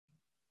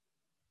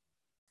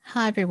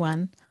Hi,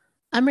 everyone.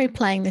 I'm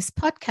replaying this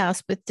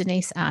podcast with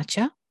Denise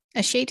Archer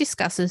as she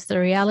discusses the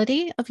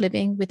reality of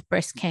living with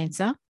breast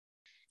cancer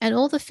and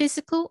all the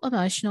physical,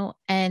 emotional,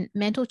 and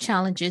mental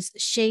challenges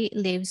she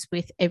lives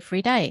with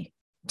every day.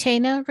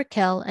 Tina,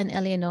 Raquel, and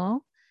Eleanor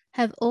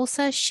have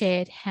also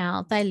shared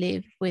how they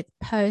live with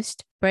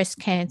post breast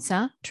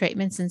cancer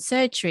treatments and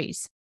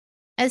surgeries.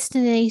 As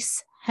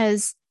Denise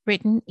has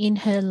written in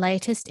her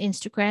latest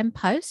Instagram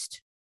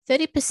post,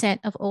 30%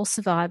 of all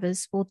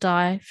survivors will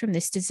die from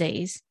this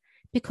disease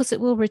because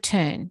it will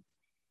return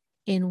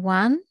in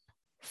 1,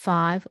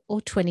 5,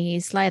 or 20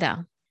 years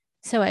later.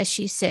 So, as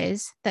she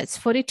says, that's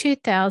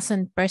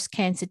 42,000 breast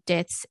cancer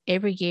deaths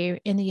every year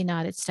in the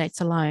United States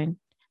alone.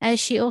 As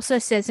she also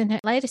says in her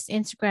latest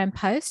Instagram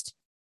post,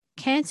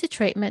 cancer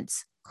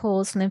treatments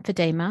cause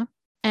lymphedema,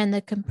 and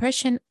the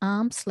compression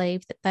arm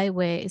sleeve that they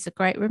wear is a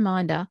great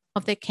reminder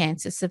of their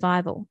cancer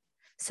survival.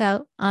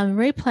 So, I'm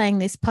replaying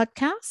this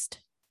podcast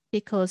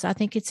because I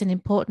think it's an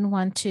important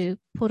one to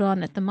put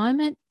on at the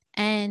moment.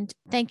 And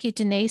thank you,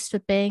 Denise, for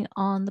being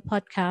on the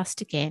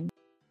podcast again.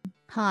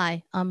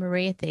 Hi, I'm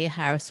Maria Thea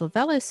Harris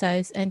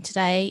Velosos, and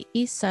today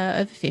is So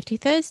Over 50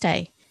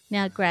 Thursday.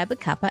 Now grab a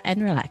cuppa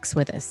and relax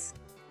with us.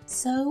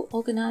 So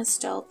Organised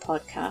Style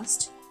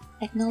podcast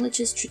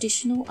acknowledges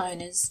traditional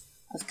owners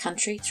of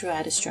country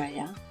throughout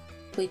Australia.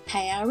 We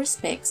pay our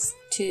respects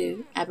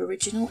to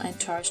Aboriginal and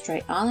Torres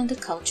Strait Islander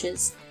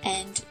cultures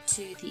and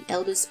to the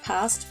elders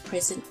past,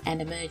 present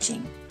and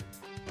emerging.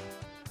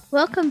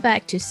 Welcome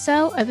back to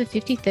So Over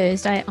 50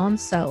 Thursday on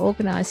So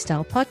Organised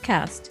Style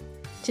podcast.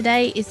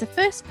 Today is the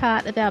first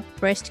part of our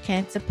breast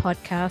cancer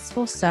podcast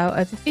for So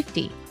Over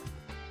 50.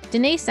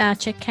 Denise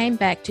Archer came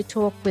back to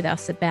talk with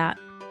us about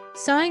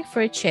sewing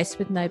for a chest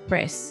with no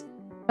breasts,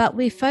 but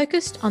we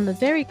focused on the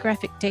very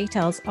graphic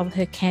details of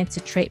her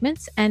cancer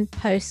treatments and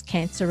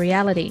post-cancer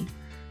reality.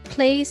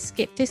 Please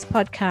skip this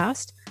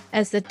podcast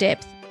as the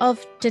depth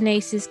of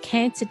Denise's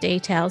cancer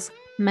details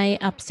may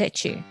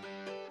upset you.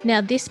 Now,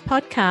 this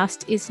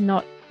podcast is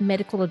not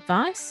medical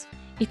advice.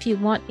 If you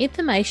want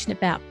information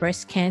about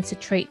breast cancer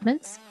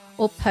treatments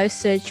or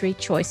post-surgery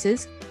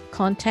choices,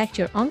 contact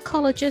your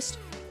oncologist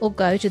or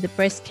go to the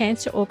breast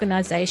cancer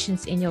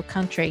organisations in your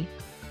country.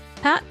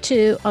 Part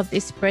 2 of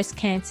this breast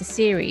cancer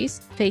series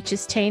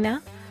features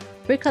Tina,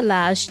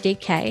 Bricolage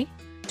DK,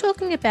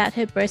 talking about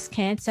her breast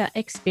cancer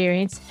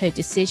experience, her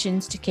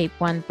decisions to keep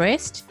one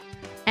breast,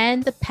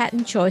 and the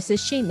pattern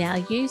choices she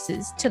now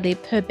uses to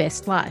live her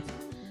best life.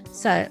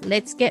 So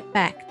let's get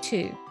back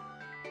to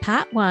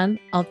part 1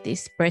 of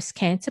this breast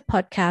cancer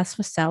podcast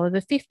for So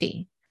Over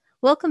 50.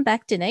 Welcome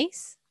back,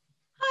 Denise.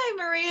 Hi,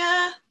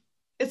 Maria.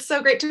 It's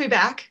so great to be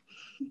back.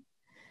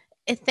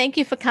 Thank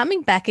you for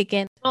coming back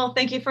again. Well,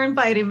 thank you for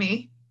inviting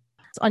me.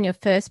 On your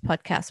first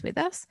podcast with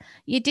us,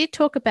 you did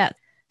talk about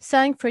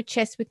sewing for a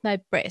chest with no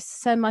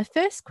breasts. So my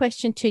first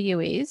question to you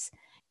is,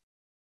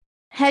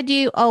 had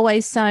you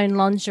always sewn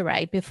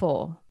lingerie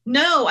before?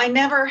 No, I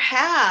never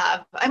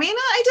have. I mean,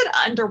 I did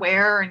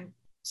underwear and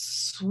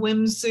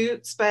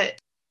swimsuits, but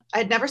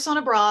I'd never sewn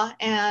a bra,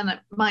 and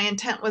my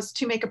intent was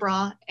to make a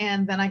bra,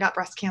 and then I got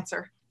breast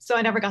cancer. So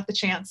I never got the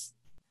chance.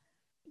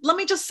 Let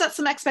me just set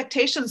some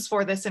expectations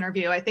for this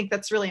interview. I think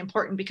that's really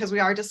important because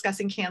we are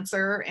discussing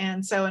cancer.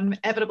 And so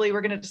inevitably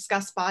we're going to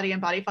discuss body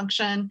and body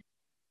function.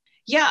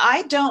 Yeah,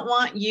 I don't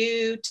want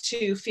you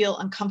to feel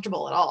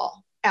uncomfortable at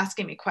all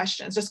asking me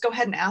questions. Just go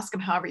ahead and ask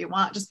them however you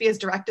want. Just be as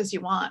direct as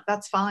you want.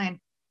 That's fine.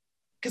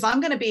 Because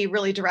I'm going to be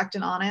really direct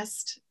and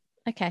honest.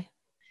 Okay.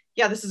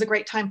 Yeah, this is a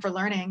great time for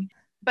learning.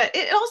 But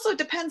it also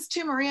depends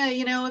too, Maria,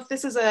 you know, if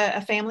this is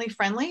a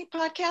family-friendly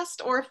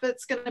podcast or if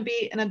it's going to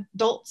be an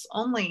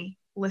adults-only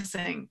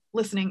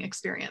listening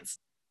experience.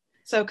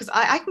 So, because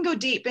I can go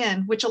deep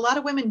in, which a lot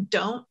of women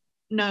don't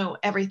know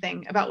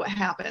everything about what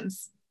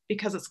happens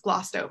because it's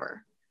glossed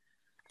over.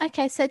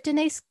 Okay, so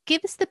Denise,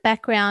 give us the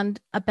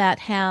background about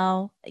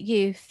how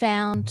you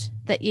found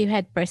that you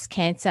had breast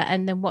cancer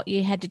and then what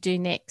you had to do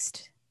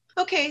next.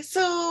 Okay,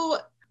 so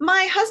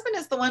my husband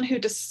is the one who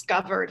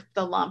discovered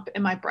the lump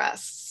in my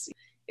breasts.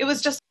 It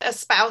was just a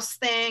spouse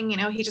thing, you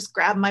know, he just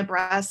grabbed my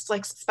breasts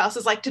like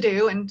spouses like to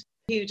do. And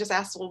he just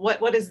asked, well,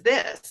 what is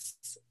this?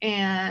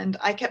 And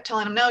I kept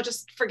telling him, no,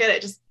 just forget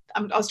it.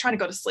 I was trying to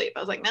go to sleep. I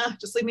was like, no,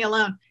 just leave me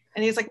alone.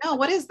 And he's like, no,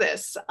 what is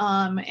this?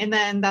 And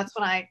then that's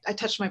when I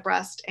touched my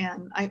breast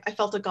and I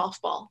felt a golf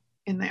ball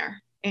in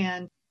there.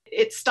 And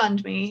it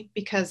stunned me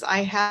because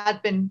I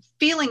had been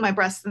feeling my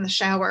breasts in the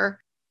shower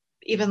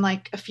even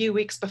like a few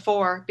weeks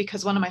before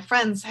because one of my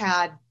friends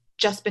had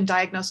just been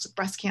diagnosed with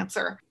breast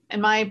cancer.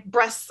 And my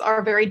breasts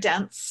are very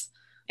dense.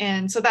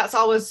 And so that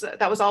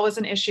was always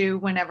an issue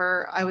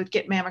whenever I would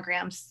get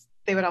mammograms.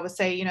 They would always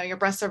say, you know, your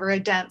breasts are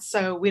very dense,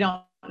 so we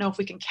don't know if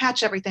we can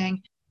catch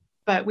everything,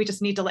 but we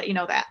just need to let you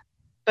know that.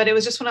 But it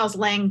was just when I was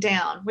laying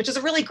down, which is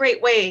a really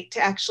great way to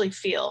actually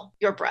feel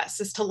your breasts,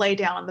 is to lay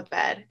down on the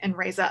bed and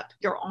raise up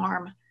your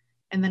arm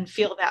and then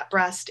feel that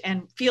breast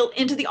and feel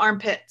into the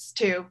armpits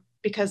too,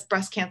 because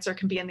breast cancer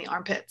can be in the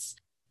armpits.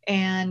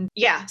 And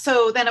yeah,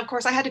 so then of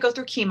course I had to go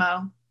through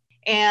chemo.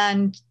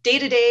 And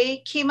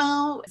day-to-day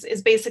chemo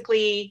is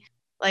basically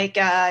Like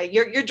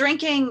you're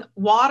drinking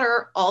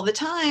water all the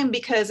time,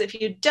 because if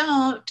you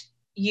don't,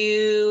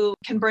 you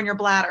can burn your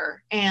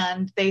bladder.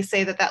 And they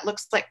say that that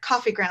looks like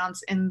coffee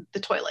grounds in the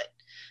toilet.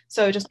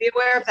 So just be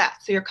aware of that.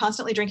 So you're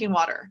constantly drinking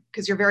water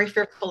because you're very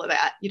fearful of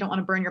that. You don't want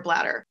to burn your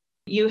bladder.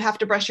 You have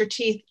to brush your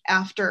teeth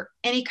after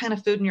any kind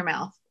of food in your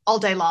mouth all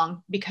day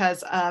long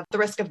because of the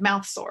risk of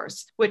mouth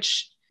sores,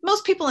 which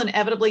most people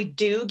inevitably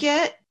do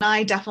get.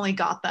 I definitely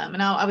got them.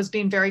 And I was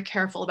being very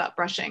careful about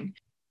brushing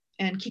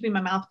and keeping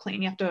my mouth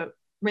clean. You have to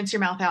rinse your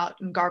mouth out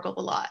and gargle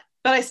a lot.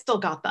 But I still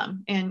got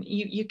them. And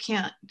you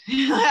can't,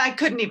 I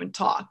couldn't even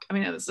talk. I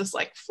mean, it was just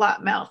like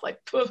flat mouth,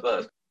 like poof,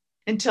 poof,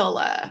 until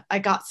I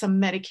got some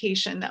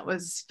medication that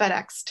was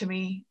FedEx to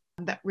me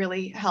that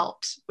really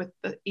helped with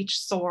each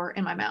sore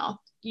in my mouth.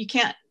 You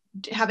can't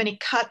have any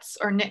cuts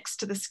or nicks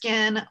to the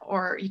skin,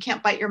 or you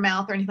can't bite your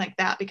mouth or anything like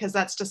that, because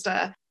that's just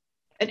an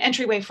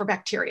entryway for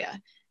bacteria.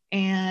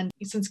 And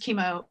since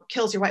chemo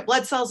kills your white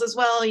blood cells as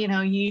well,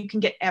 you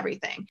can get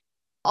everything.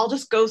 I'll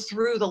just go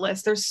through the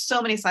list. There's so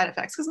many side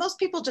effects because most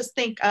people just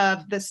think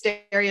of the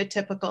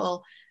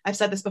stereotypical, I've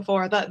said this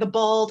before, the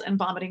bald and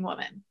vomiting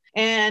woman.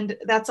 And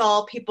that's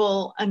all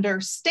people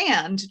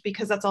understand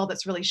because that's all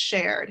that's really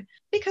shared.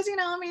 Because,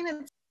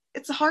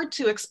 it's hard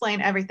to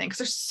explain everything because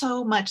there's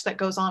so much that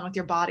goes on with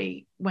your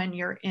body when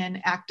you're in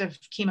active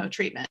chemo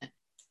treatment.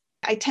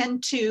 I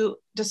tend to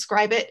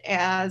describe it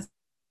as,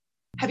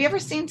 have you ever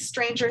seen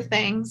Stranger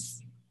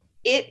Things?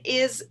 It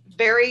is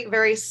very,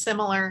 very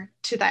similar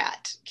to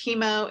that.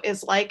 Chemo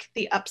is like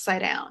the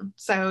upside down.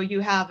 So you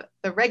have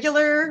the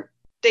regular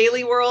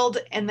daily world,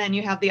 and then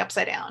you have the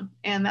upside down.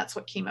 And that's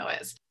what chemo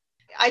is.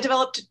 I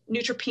developed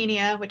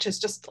neutropenia, which is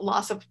just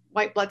loss of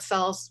white blood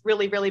cells,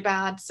 really, really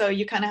bad. So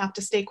you kind of have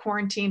to stay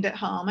quarantined at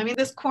home. I mean,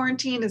 this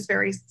quarantine is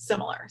very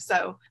similar.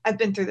 So I've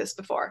been through this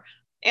before.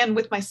 And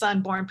with my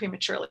son born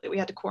prematurely, we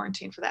had to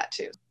quarantine for that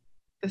too.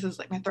 This is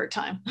like my third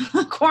time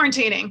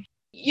quarantining.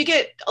 You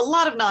get a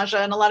lot of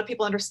nausea, and a lot of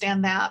people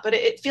understand that, but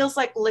it feels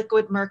like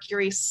liquid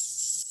mercury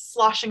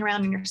sloshing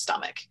around in your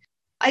stomach.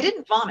 I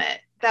didn't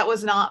vomit. That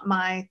was not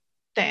my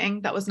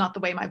thing. That was not the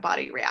way my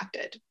body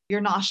reacted.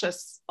 You're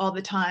nauseous all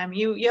the time.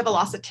 You have a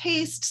loss of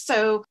taste.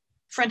 So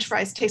French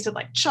fries tasted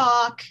like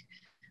chalk.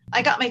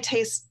 I got my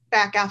taste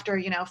back after,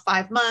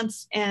 5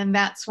 months. And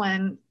that's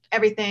when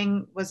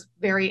everything was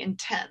very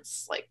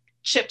intense. Like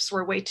chips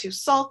were way too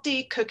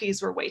salty.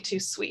 Cookies were way too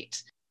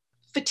sweet.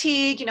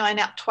 Fatigue, I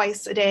napped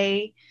twice a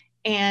day,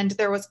 and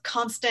there was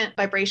constant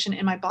vibration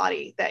in my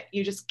body that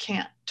you just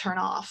can't turn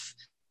off.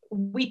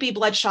 Weepy,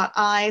 bloodshot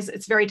eyes.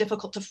 It's very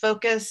difficult to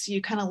focus.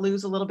 You kind of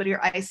lose a little bit of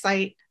your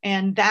eyesight,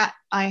 and that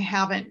I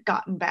haven't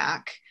gotten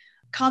back.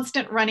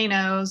 Constant runny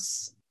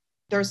nose.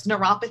 There's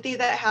neuropathy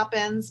that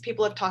happens.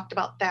 People have talked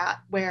about that,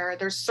 where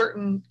there's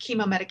certain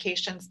chemo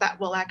medications that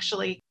will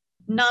actually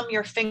numb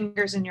your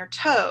fingers and your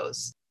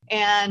toes.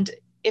 And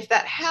if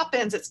that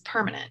happens, it's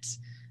permanent.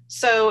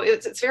 So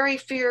it's very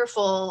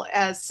fearful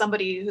as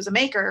somebody who's a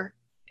maker.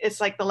 It's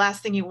like the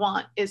last thing you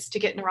want is to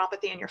get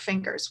neuropathy in your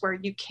fingers where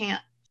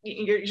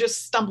you're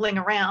just stumbling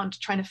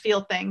around trying to feel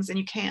things and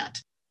you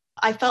can't.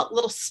 I felt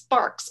little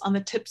sparks on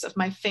the tips of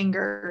my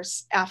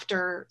fingers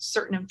after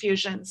certain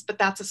infusions, but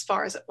that's as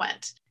far as it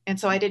went. And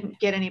so I didn't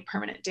get any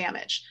permanent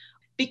damage.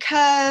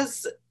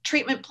 Because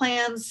treatment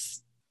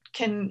plans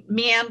can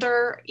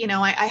meander,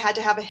 I had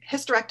to have a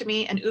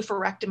hysterectomy and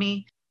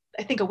oophorectomy.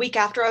 I think a week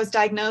after I was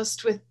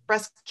diagnosed with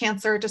breast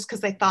cancer, just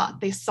because they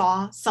thought they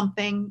saw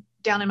something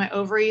down in my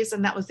ovaries,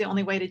 and that was the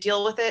only way to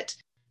deal with it.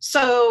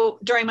 So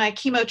during my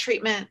chemo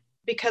treatment,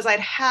 because I'd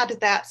had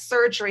that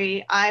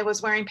surgery, I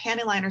was wearing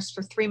panty liners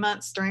for 3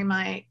 months during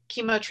my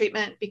chemo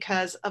treatment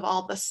because of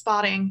all the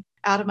spotting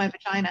out of my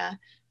vagina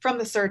from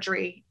the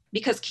surgery,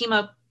 because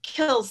chemo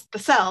kills the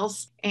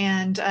cells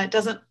and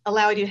doesn't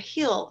allow you to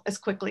heal as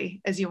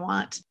quickly as you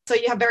want. So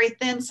you have very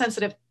thin,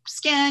 sensitive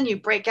skin, you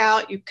break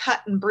out, you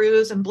cut and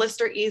bruise and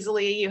blister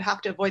easily, you have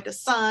to avoid the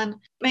sun.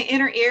 My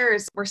inner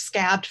ears were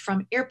scabbed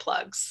from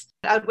earplugs.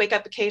 I would wake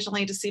up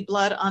occasionally to see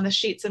blood on the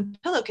sheets and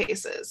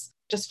pillowcases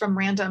just from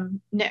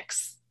random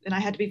nicks. And I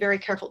had to be very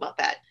careful about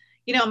that.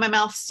 My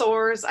mouth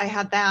sores, I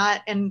had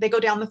that, and they go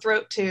down the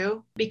throat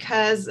too,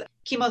 because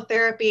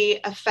chemotherapy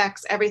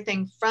affects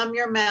everything from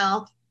your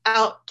mouth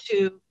out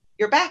to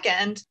your back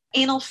end.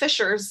 Anal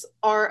fissures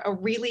are a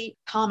really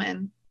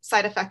common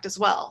side effect as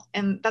well.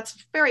 And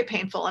that's very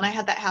painful. And I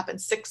had that happen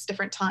 6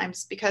 different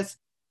times because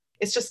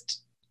it's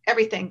just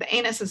everything. The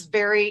anus is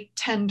very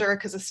tender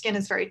because the skin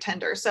is very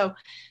tender. So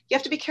you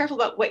have to be careful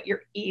about what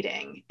you're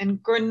eating.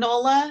 And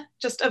granola,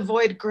 just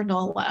avoid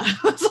granola.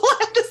 That's all I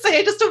have to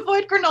say. Just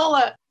avoid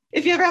granola.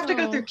 If you ever have to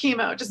go through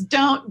chemo, just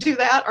don't do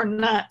that, or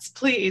nuts,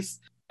 please.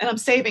 And I'm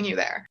saving you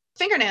there.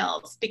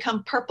 Fingernails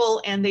become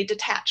purple and they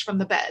detach from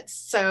the beds.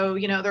 So,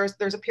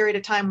 there's a period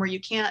of time where you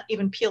can't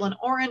even peel an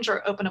orange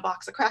or open a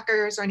box of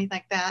crackers or anything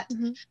like that.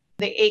 Mm-hmm.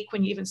 They ache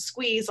when you even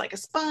squeeze like a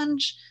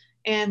sponge,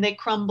 and they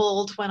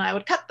crumbled when I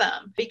would cut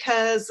them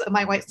because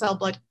my white cell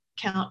blood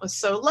count was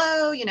so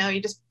low. You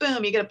just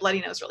boom, you get a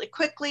bloody nose really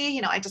quickly.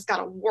 I just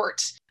got a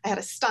wart. I had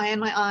a sty in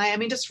my eye. I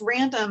mean, just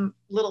random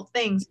little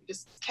things you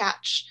just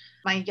catch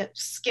My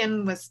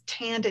skin was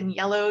tanned and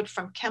yellowed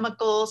from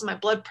chemicals. My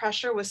blood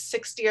pressure was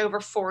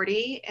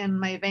 60/40, and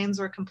my veins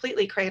were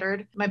completely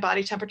cratered. My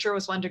body temperature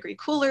was 1 degree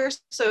cooler,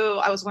 so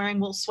I was wearing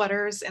wool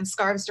sweaters and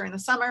scarves during the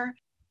summer.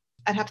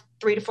 I'd have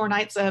 3 to 4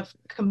 nights of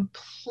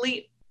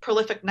complete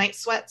prolific night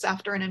sweats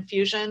after an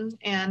infusion,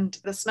 and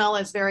the smell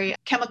is very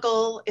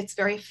chemical. It's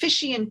very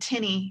fishy and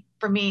tinny.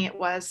 For me, it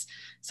was.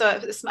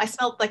 So I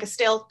smelled like a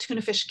stale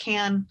tuna fish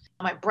can.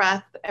 My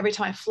breath, every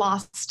time I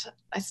flossed,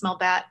 I smelled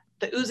that.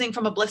 The oozing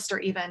from a blister,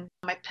 even.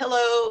 My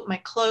pillow, my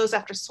clothes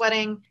after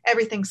sweating,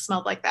 everything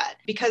smelled like that.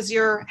 Because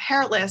you're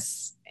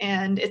hairless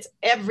and it's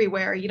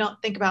everywhere, you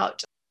don't think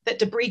about that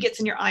debris gets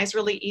in your eyes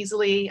really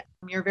easily.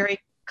 You're very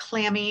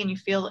clammy and you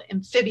feel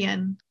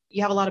amphibian.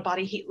 You have a lot of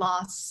body heat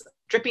loss.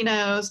 Drippy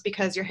nose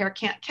because your hair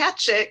can't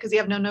catch it because you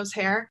have no nose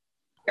hair.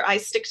 Your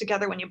eyes stick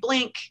together when you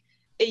blink.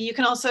 You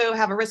can also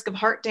have a risk of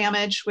heart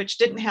damage, which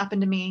didn't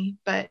happen to me,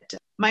 but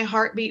my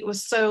heartbeat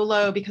was so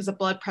low because the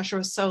blood pressure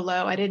was so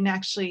low. I didn't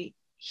actually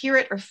hear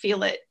it or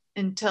feel it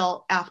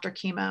until after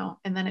chemo.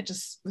 And then it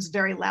just was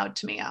very loud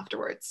to me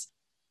afterwards.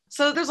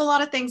 So there's a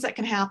lot of things that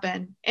can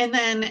happen. And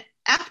then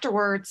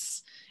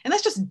afterwards, and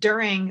that's just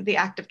during the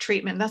active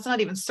treatment. That's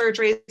not even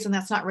surgeries and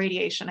that's not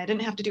radiation. I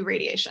didn't have to do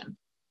radiation.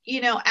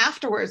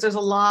 Afterwards, there's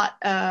a lot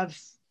of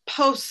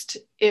post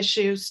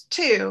issues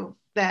too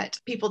that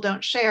people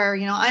don't share.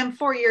 I'm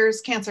 4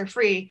 years cancer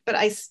free, but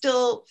I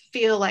still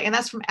feel like, and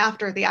that's from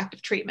after the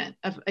active treatment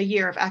of a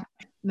year of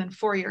active, and then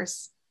 4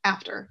 years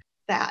after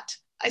that,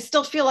 I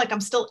still feel like I'm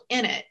still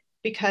in it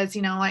because,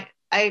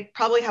 I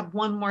probably have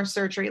one more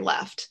surgery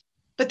left,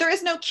 but there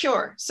is no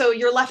cure. So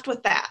you're left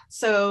with that.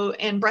 So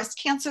in breast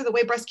cancer, the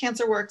way breast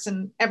cancer works,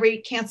 and every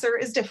cancer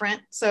is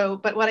different.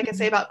 But what I can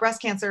say about breast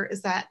cancer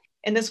is that,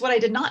 and this is what I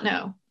did not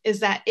know,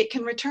 is that it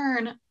can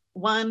return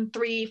 1,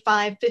 3,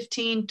 5,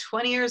 15,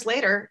 20 years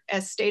later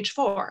as stage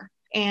 4.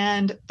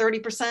 And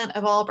 30%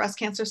 of all breast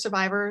cancer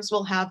survivors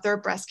will have their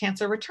breast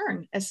cancer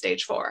return as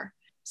stage 4.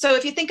 So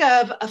if you think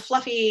of a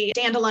fluffy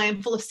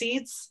dandelion full of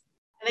seeds,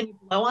 and then you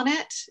blow on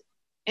it,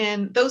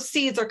 and those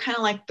seeds are kind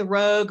of like the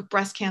rogue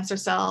breast cancer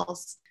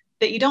cells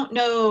that you don't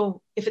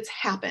know if it's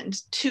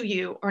happened to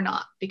you or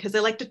not, because they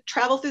like to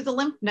travel through the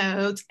lymph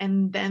nodes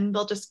and then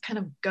they'll just kind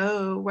of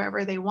go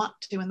wherever they want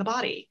to in the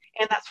body.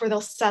 And that's where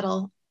they'll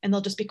settle and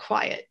they'll just be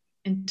quiet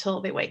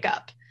until they wake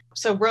up.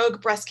 So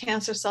rogue breast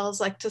cancer cells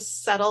like to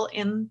settle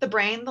in the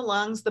brain, the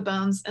lungs, the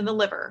bones, and the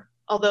liver,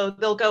 although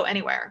they'll go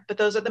anywhere, but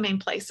those are the main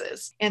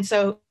places. And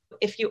so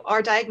if you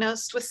are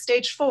diagnosed with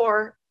stage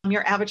 4,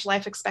 your average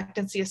life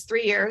expectancy is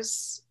 3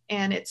 years,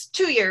 and it's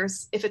 2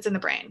 years if it's in the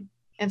brain.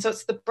 And so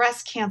it's the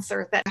breast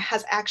cancer that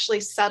has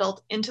actually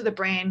settled into the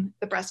brain.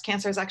 The breast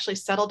cancer has actually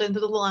settled into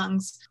the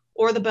lungs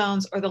or the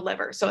bones or the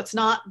liver. So it's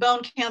not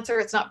bone cancer,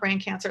 it's not brain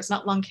cancer, it's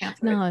not lung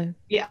cancer. No.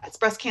 It's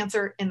breast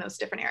cancer in those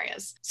different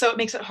areas. So it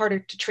makes it harder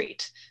to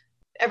treat.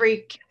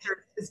 Every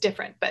cancer is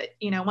different, but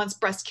once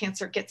breast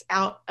cancer gets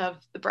out of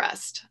the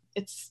breast,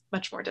 it's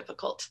much more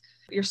difficult.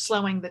 You're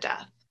slowing the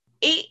death.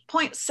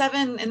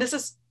 8.7, and this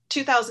is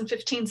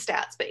 2015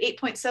 stats, but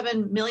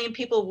 8.7 million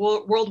people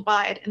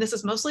worldwide, and this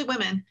is mostly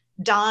women,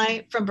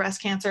 die from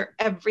breast cancer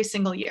every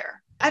single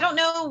year. I don't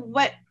know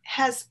what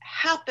has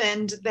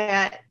happened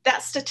that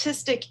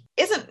statistic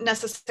isn't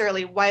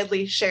necessarily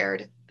widely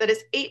shared. That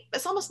is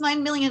it's almost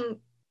 9 million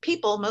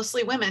people,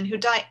 mostly women, who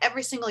die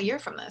every single year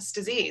from this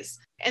disease.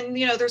 And,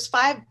 there's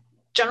 5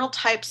 general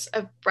types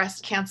of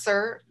breast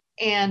cancer,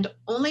 and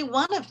only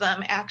one of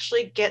them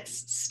actually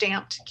gets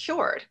stamped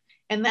cured.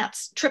 And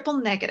that's triple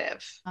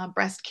negative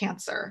breast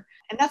cancer.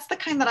 And that's the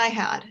kind that I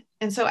had.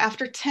 And so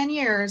after 10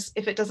 years,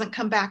 if it doesn't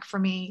come back for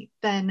me,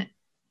 then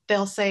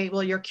they'll say,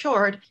 well, you're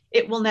cured.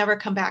 It will never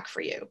come back for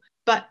you.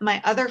 But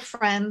my other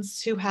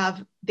friends who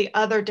have the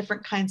other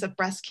different kinds of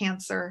breast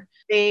cancer,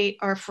 they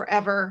are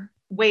forever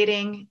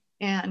waiting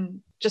and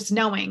just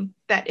knowing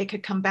that it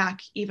could come back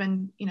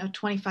even,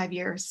 25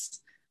 years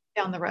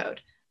down the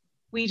road.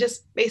 You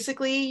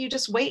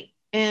just wait.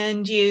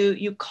 And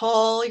you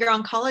call your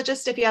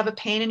oncologist if you have a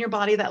pain in your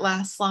body that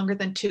lasts longer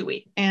than 2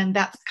 weeks. And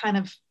that's kind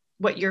of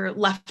what you're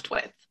left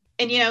with.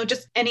 And,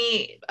 just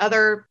any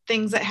other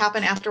things that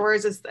happen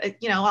afterwards is,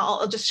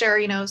 I'll just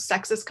share,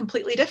 sex is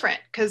completely different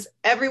because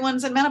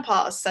everyone's in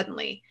menopause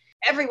suddenly,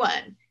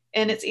 everyone.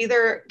 And it's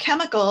either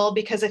chemical,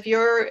 because if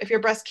your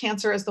breast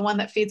cancer is the one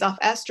that feeds off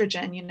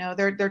estrogen,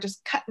 they're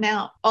just cutting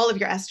out all of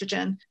your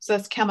estrogen. So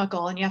that's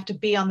chemical. And you have to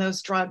be on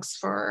those drugs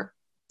for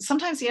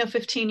sometimes,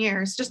 15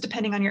 years, just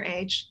depending on your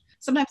age,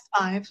 sometimes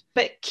 5.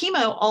 But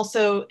chemo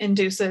also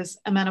induces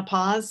a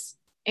menopause,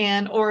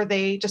 or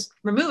they just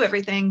remove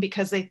everything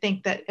because they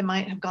think that it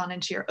might have gone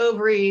into your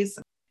ovaries.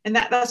 And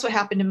that's what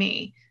happened to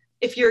me.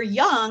 If you're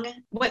young,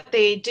 what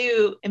they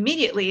do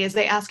immediately is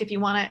they ask if you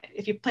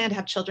plan to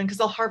have children, because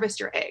they'll harvest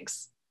your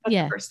eggs. That's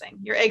the first thing.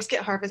 Your eggs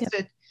get harvested.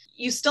 Yep.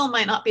 You still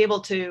might not be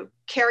able to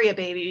carry a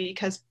baby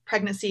because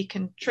pregnancy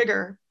can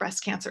trigger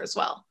breast cancer as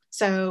well.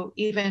 So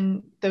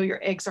even though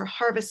your eggs are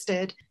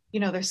harvested,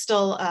 there's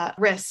still a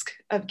risk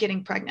of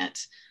getting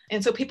pregnant.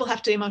 And so people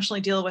have to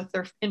emotionally deal with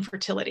their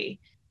infertility.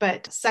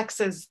 But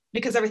sex is,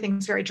 because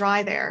everything's very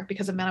dry there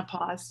because of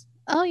menopause,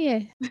 Oh,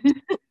 yeah.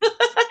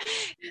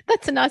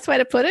 That's a nice way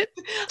to put it.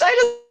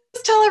 I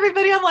just tell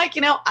everybody, I'm like,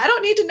 I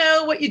don't need to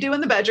know what you do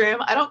in the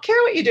bedroom. I don't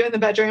care what you do in the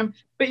bedroom,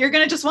 but you're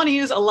going to just want to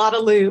use a lot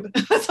of lube.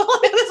 That's all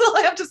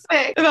I have to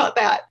say about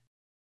that.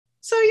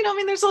 So,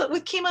 there's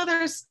with chemo,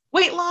 there's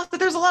weight loss, but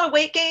there's a lot of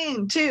weight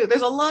gain too.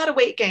 There's a lot of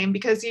weight gain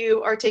because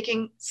you are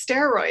taking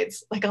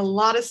steroids, like a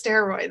lot of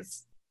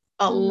steroids,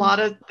 a lot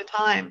of the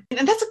time.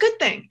 And that's a good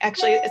thing.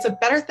 Actually, it's a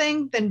better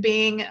thing than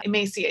being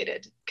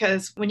emaciated,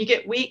 because when you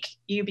get weak,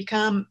 you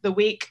become the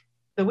weak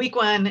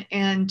one,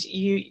 and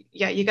you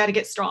got to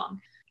get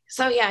strong.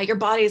 So yeah, your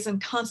body is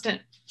in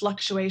constant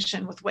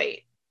fluctuation with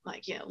weight,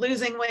 like,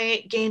 losing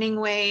weight, gaining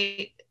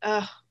weight,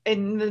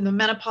 and the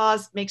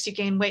menopause makes you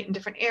gain weight in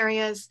different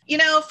areas.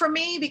 For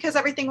me, because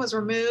everything was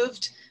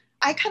removed,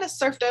 I kind of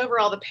surfed over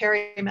all the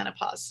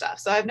perimenopause stuff.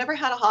 So I've never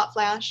had a hot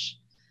flash.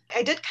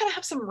 I did kind of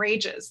have some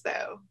rages,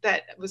 though,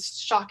 that was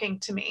shocking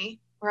to me,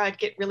 where I'd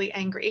get really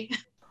angry.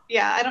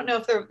 Yeah, I don't know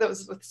if that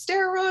was with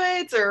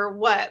steroids or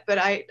what, but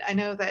I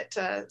know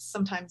that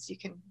sometimes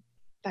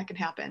that can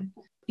happen.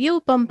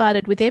 You're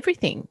bombarded with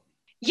everything.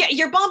 Yeah,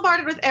 you're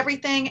bombarded with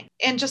everything,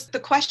 and just the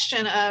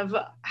question of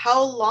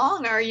how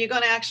long are you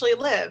going to actually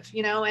live,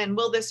 and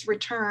will this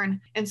return?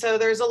 And so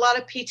there's a lot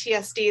of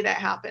PTSD that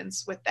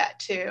happens with that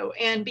too.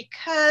 And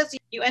because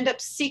you end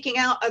up seeking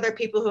out other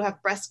people who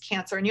have breast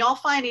cancer, and you all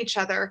find each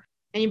other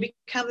and you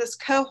become this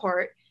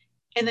cohort,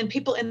 and then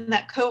people in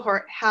that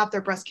cohort have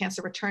their breast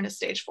cancer return to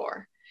stage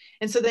 4.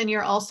 And so then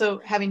you're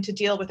also having to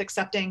deal with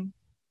accepting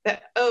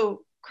that,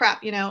 oh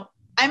crap,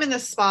 I'm in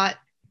this spot.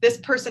 This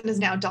person is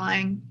now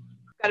dying.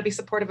 Got to be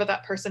supportive of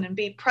that person and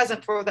be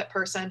present for that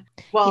person,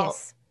 while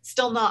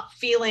still not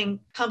feeling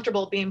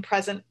comfortable being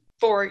present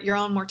for your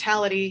own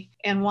mortality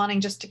and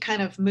wanting just to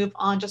kind of move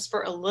on just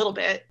for a little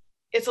bit.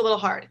 It's a little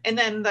hard. And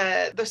then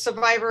the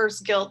survivor's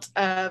guilt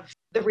of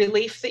the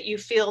relief that you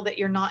feel that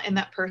you're not in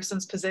that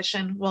person's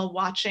position while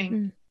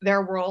watching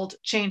their world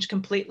change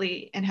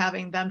completely and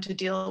having them to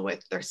deal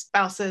with their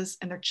spouses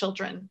and their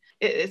children.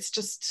 It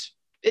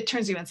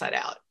turns you inside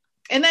out.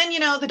 And then,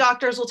 the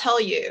doctors will tell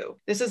you,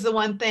 this is the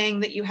one thing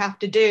that you have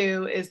to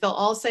do, is they'll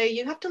all say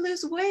you have to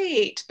lose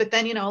weight. But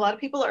then, a lot of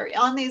people are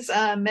on these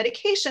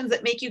medications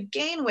that make you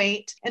gain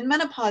weight, and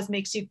menopause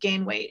makes you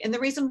gain weight. And the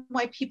reason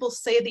why people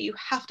say that you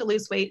have to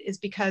lose weight is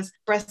because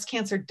breast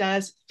cancer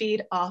does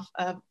feed off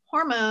of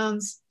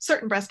hormones.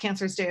 Certain breast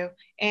cancers do.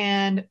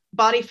 And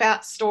body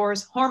fat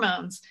stores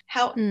hormones.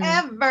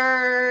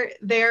 However,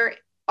 there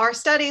are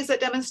studies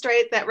that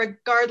demonstrate that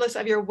regardless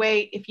of your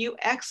weight, if you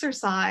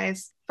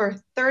exercise for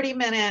 30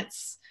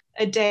 minutes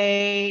a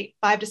day,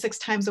 5 to 6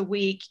 times a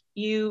week,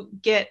 you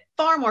get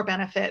far more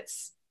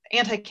benefits,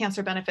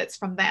 anti-cancer benefits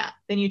from that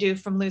than you do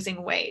from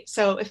losing weight.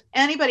 So if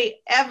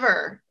anybody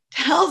ever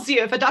tells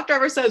you, if a doctor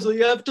ever says, well,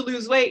 you have to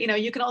lose weight,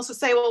 you can also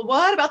say, well,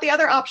 what about the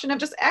other option of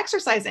just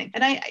exercising?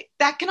 And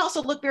that can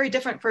also look very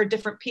different for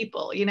different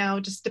people,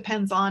 just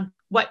depends on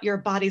what your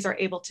bodies are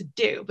able to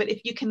do. But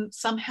if you can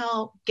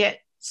somehow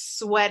get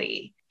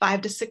sweaty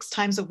 5 to 6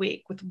 times a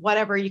week with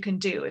whatever you can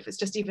do, if it's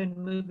just even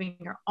moving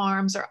your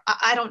arms, or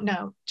I don't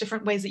know,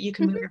 different ways that you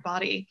can move your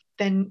body,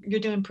 then you're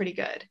doing pretty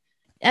good.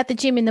 At the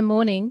gym in the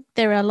morning,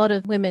 there are a lot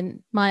of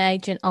women my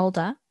age and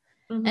older,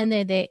 and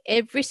they're there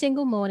every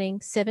single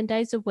morning, 7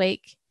 days a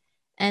week,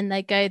 and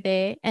they go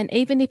there. And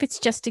even if it's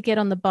just to get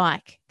on the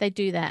bike, they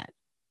do that.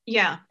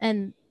 Yeah.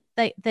 And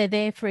they're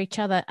there for each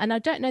other. And I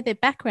don't know their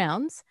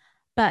backgrounds,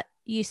 but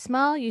you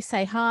smile, you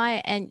say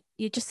hi, and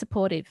you're just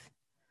supportive.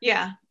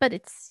 Yeah. But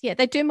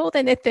they do more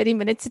than their 30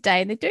 minutes a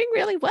day, and they're doing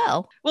really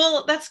well.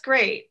 Well, that's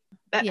great.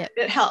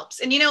 It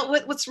helps. And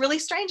what's really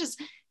strange is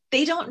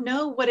they don't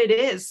know what it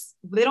is.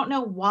 They don't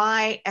know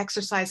why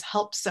exercise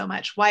helps so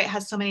much, why it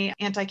has so many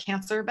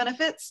anti-cancer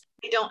benefits.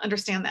 They don't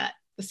understand that.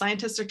 The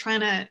scientists are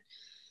trying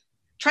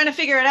to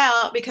figure it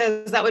out,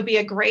 because that would be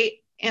a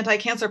great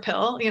anti-cancer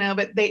pill,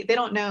 but they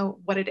don't know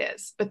what it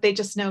is, but they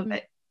just know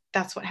that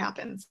that's what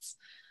happens.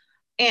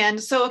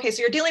 And so, okay,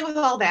 so you're dealing with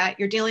all that.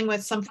 You're dealing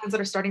with some friends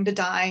that are starting to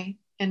die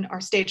and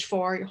are stage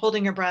 4. You're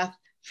holding your breath,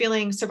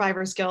 feeling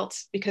survivor's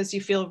guilt because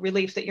you feel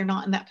relief that you're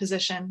not in that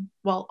position,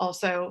 while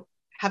also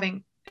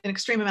having an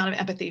extreme amount of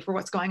empathy for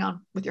what's going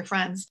on with your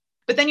friends.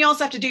 But then you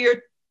also have to do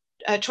your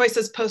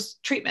choices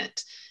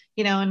post-treatment,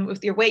 and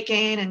with your weight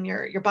gain and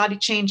your body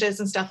changes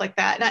and stuff like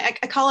that. And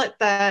I call it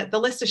the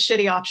list of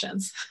shitty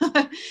options.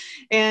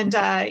 And,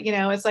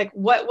 it's like,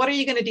 what are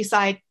you going to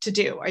decide to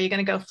do? Are you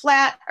going to go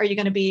flat? Are you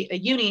going to be a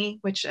uni,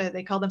 which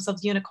they call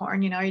themselves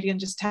unicorn? Are you going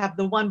to just have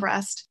the one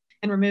breast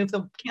and remove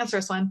the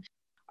cancerous one?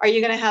 Are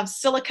you going to have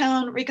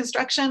silicone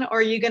reconstruction, or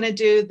are you going to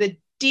do the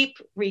deep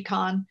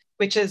recon,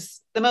 which is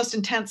the most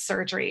intense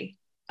surgery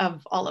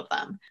of all of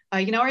them?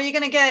 Are you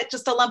going to get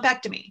just a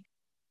lumpectomy?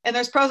 And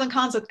there's pros and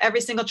cons with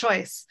every single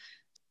choice.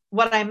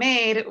 What I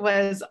made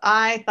was,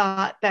 I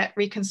thought that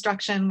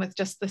reconstruction with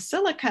just the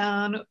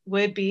silicone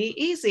would be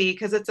easy,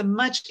 because it's a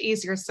much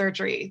easier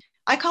surgery.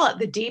 I call it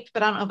the DIEP,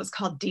 but I don't know if it's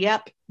called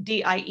DIEP,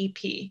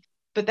 DIEP.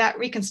 But that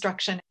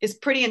reconstruction is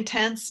pretty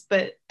intense,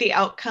 but the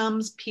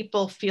outcomes,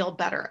 people feel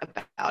better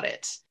about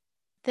it.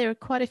 there are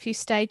quite a few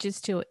stages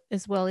to it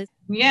as well.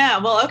 Yeah,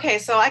 well, okay.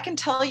 So I can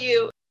tell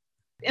you,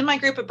 in my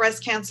group of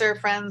breast cancer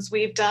friends,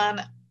 we've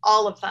done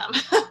all of them.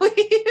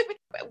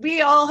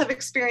 We all have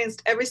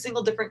experienced every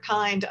single different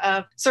kind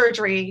of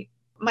surgery.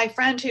 My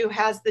friend who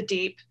has the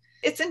DEEP,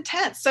 it's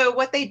intense. So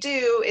what they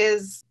do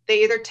is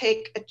they either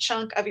take a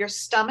chunk of your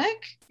stomach,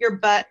 your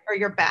butt, or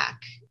your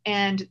back,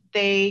 and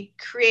they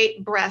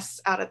create breasts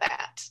out of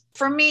that.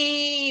 For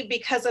me,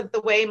 because of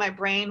the way my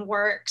brain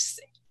works,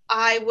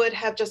 I would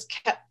have just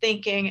kept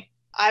thinking,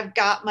 I've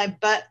got my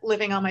butt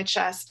living on my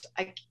chest,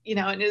 and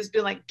it's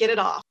been like, get it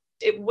off.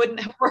 It wouldn't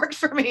have worked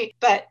for me.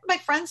 But my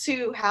friends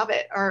who have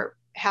it are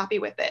happy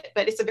with it.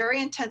 But it's a very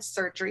intense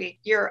surgery.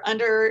 You're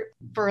under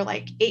for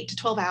like 8 to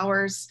 12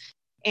 hours,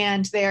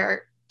 and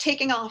they're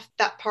taking off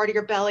that part of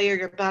your belly or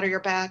your butt or your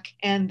back,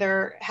 and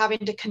they're having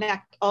to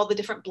connect all the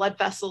different blood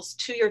vessels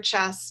to your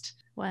chest.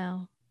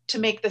 Wow. To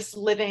make this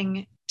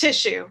living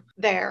tissue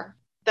there.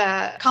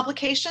 The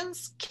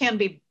complications can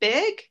be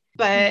big,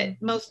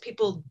 but most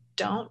people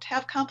don't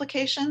have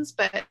complications.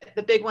 But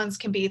the big ones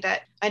can be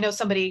that I know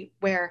somebody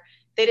where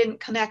they didn't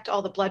connect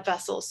all the blood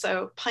vessels.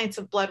 So pints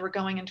of blood were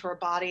going into her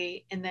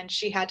body. And then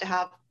she had to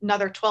have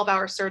another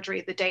 12-hour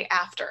surgery the day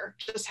after,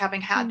 just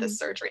having had this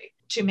surgery,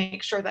 to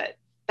make sure that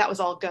that was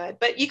all good.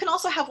 But you can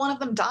also have one of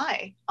them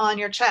die on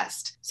your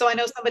chest. So I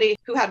know somebody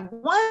who had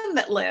one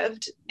that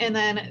lived and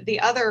then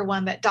the other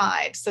one that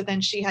died. So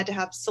then she had to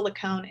have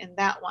silicone in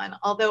that one.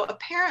 Although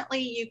apparently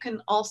you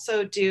can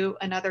also do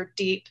another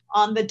DEEP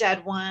on the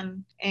dead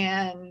one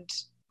and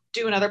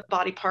do another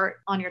body part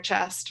on your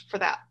chest for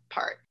that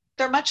part.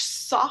 They're much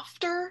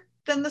softer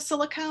than the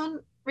silicone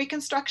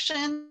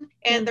reconstruction,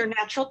 and they're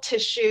natural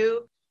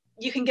tissue.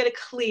 You can get a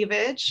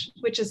cleavage,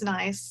 which is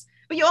nice,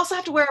 but you also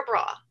have to wear a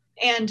bra.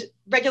 And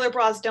regular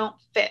bras don't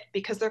fit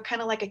because they're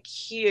kind of like a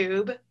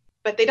cube,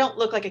 but they don't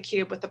look like a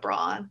cube with the bra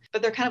on.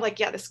 But they're kind of like,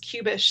 this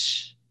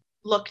cubish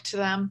look to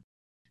them.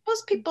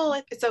 Most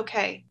people, it's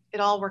okay.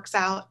 It all works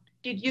out.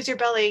 You use your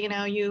belly,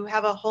 you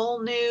have a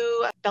whole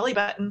new belly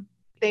button.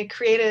 They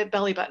create a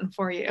belly button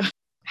for you.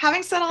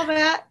 Having said all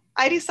that,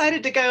 I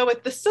decided to go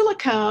with the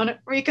silicone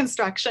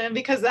reconstruction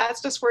because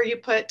that's just where you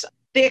put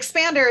the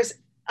expanders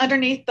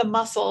underneath the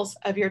muscles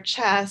of your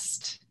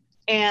chest.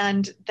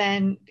 And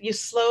then you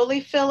slowly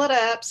fill it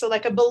up. So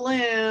like a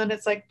balloon,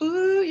 it's like,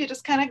 boo, you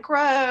just kind of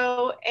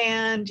grow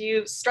and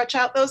you stretch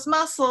out those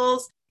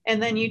muscles.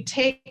 And then you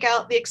take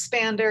out the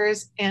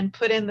expanders and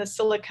put in the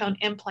silicone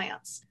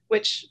implants,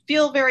 which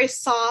feel very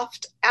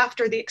soft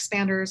after the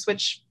expanders,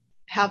 which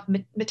have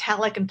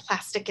metallic and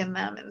plastic in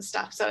them and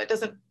stuff. So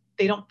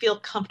they don't feel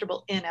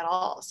comfortable in at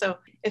all. So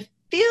it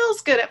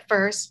feels good at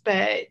first,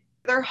 but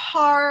they're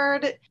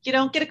hard. You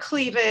don't get a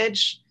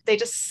cleavage. They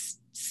just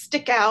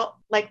stick out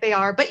like they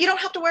are, but you don't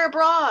have to wear a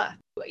bra.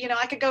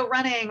 I could go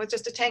running with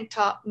just a tank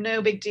top,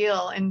 no big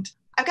deal. And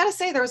I've got to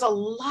say, there's a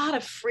lot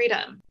of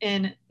freedom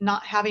in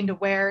not having to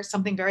wear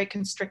something very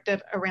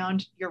constrictive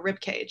around your rib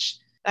cage.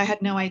 I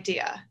had no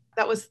idea.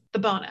 That was the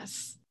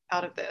bonus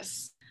out of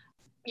this.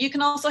 You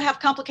can also have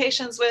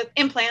complications with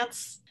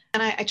implants.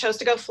 And I chose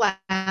to go flat,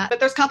 but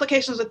there's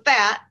complications with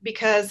that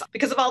because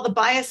of all the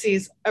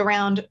biases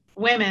around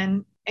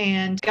women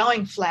and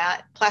going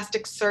flat.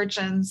 Plastic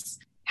surgeons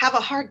have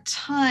a hard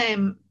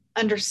time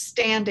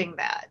understanding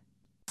that.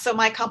 So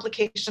my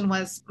complication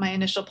was my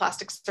initial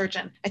plastic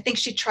surgeon. I think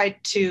she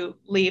tried to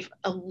leave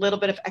a little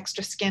bit of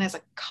extra skin as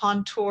a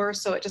contour.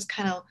 So it just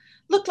kind of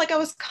looked like I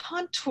was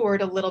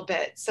contoured a little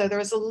bit. So there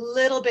was a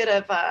little bit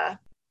of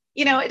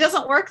it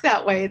doesn't work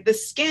that way. The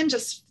skin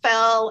just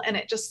fell and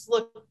it just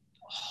looked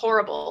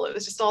horrible. It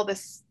was just all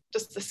this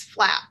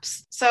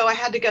flaps. So I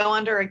had to go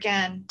under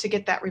again to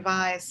get that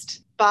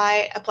revised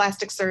by a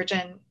plastic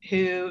surgeon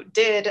who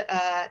did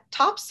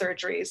top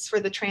surgeries for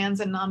the trans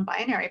and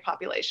non-binary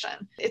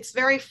population. It's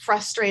very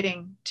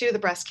frustrating to the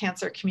breast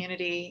cancer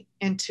community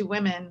and to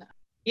women.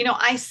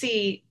 I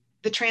see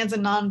the trans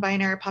and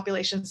non-binary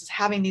populations as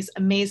having these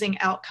amazing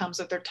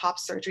outcomes of their top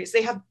surgeries.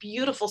 They have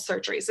beautiful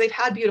surgeries. They've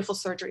had beautiful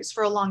surgeries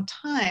for a long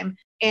time.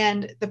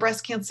 And the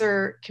breast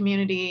cancer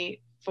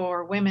community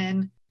for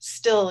women,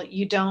 still,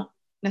 you don't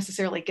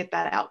necessarily get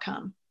that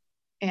outcome.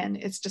 And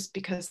it's just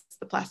because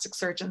the plastic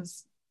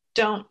surgeons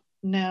don't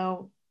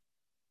know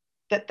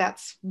that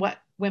that's what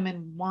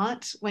women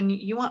want. When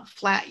you want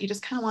flat, you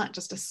just kind of want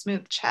just a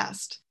smooth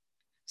chest.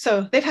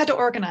 So they've had to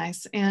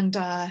organize, and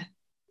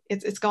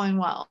it's going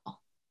well.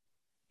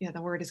 Yeah,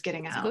 the word is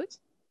getting out. Good.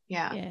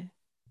 Yeah. I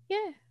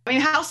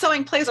mean, house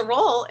sewing plays a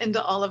role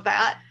into all of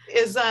that.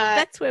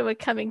 That's where we're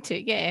coming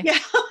to. Yeah.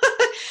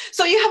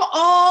 So you have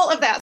all of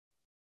that.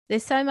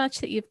 There's so much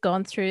that you've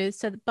gone through.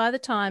 So that by the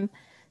time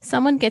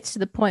someone gets to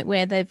the point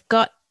where they've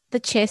got the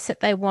chest that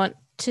they want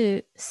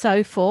to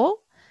sew for,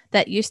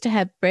 that used to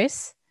have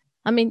breasts,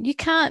 I mean, you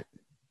can't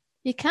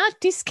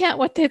discount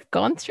what they've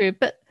gone through.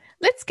 But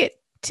let's get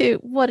to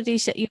what it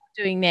is that you're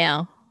doing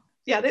now.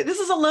 Yeah, this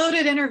is a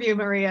loaded interview,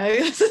 Maria.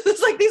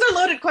 It's like, these are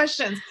loaded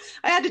questions.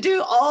 I had to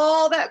do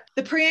all that,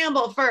 the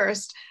preamble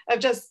first, of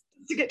just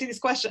to get to these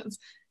questions.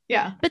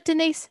 Yeah. But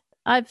Denise,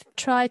 I've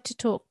tried to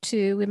talk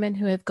to women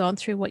who have gone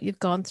through what you've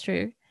gone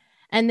through,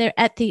 and they're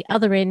at the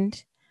other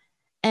end.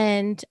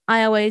 And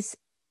I always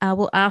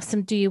will ask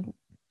them, do you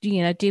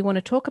want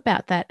to talk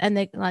about that? And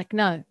they're like,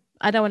 no,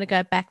 I don't want to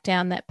go back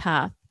down that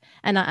path.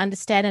 And I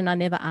understand, and I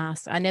never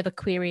ask. I never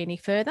query any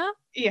further.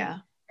 Yeah.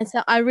 And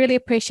so I really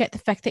appreciate the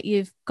fact that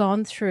you've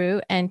gone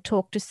through and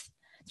talked us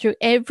through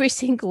every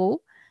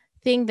single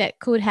thing that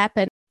could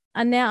happen.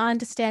 And now I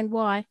understand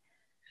why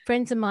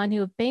friends of mine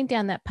who have been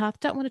down that path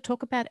don't want to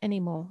talk about it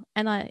anymore.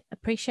 And I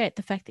appreciate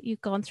the fact that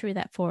you've gone through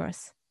that for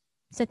us.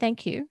 So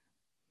thank you.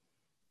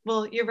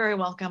 Well, you're very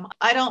welcome.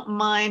 I don't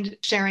mind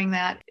sharing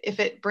that if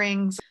it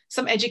brings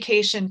some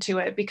education to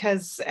it,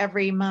 because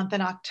every month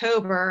in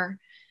October,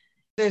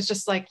 there's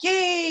just like,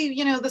 yay,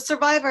 the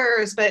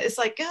survivors, but it's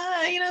like,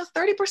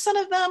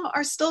 30% of them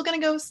are still going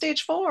to go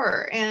stage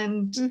 4,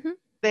 and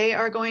they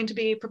are going to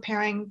be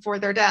preparing for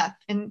their death.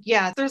 And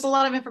yeah, there's a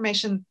lot of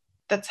information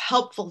that's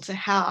helpful to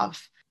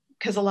have,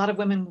 because a lot of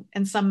women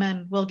and some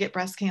men will get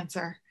breast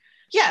cancer.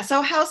 Yeah.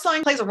 So how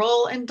sewing plays a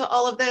role into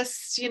all of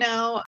this,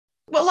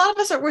 well, a lot of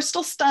us we're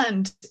still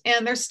stunned,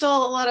 and there's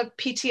still a lot of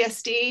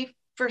PTSD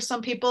for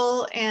some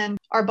people, and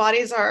our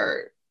bodies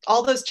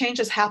all those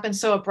changes happen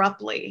so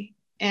abruptly.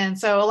 And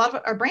so a lot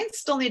of our brains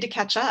still need to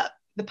catch up.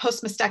 The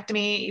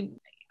post-mastectomy,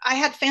 I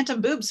had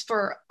phantom boobs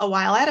for a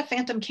while. I had a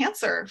phantom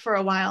cancer for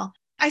a while.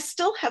 I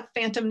still have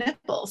phantom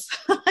nipples.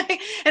 And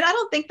I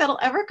don't think that'll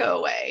ever go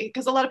away,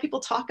 because a lot of people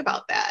talk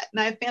about that. And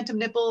I have phantom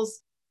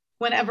nipples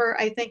whenever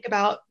I think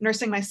about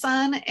nursing my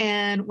son,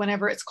 and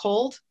whenever it's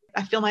cold,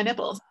 I feel my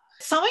nipples.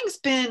 Sewing's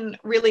been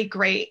really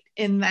great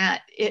in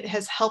that it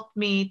has helped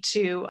me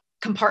to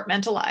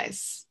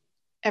compartmentalize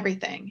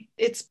everything.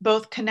 It's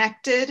both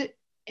connected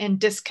and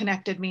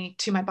disconnected me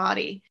to my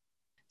body.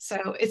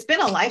 So it's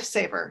been a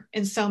lifesaver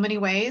in so many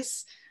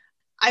ways.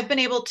 I've been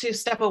able to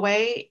step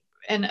away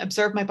and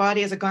observe my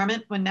body as a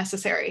garment when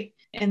necessary.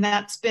 And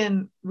that's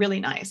been really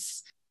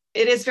nice.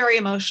 It is very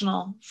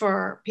emotional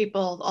for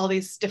people, all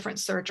these different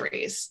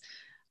surgeries.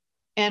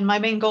 And my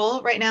main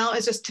goal right now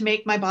is just to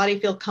make my body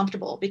feel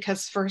comfortable,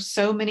 because for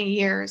so many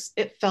years,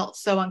 it felt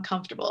so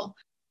uncomfortable.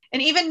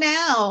 And even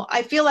now,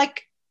 I feel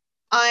like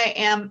I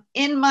am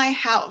in my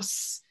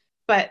house,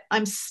 but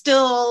I'm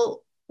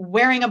still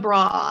wearing a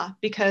bra,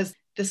 because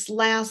this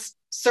last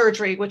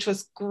surgery, which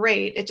was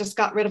great, it just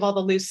got rid of all the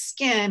loose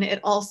skin. It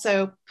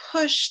also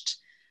pushed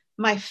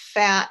my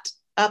fat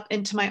up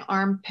into my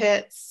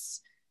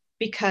armpits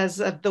because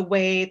of the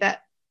way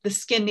that the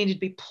skin needed to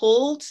be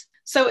pulled.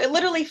 So it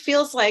literally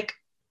feels like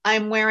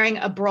I'm wearing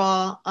a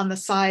bra on the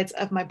sides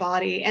of my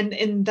body, and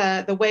in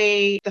the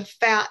way the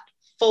fat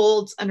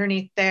folds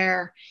underneath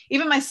there.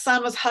 Even my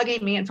son was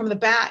hugging me, and from the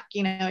back,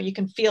 you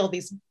can feel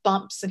these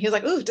bumps, and he was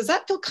like, "Ooh, does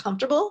that feel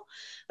comfortable?"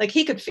 Like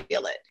he could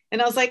feel it.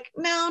 And I was like,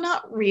 "No,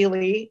 not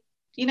really.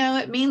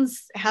 It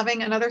means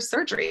having another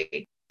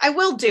surgery. I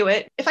will do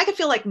it. If I could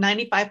feel like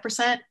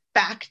 95%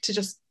 back to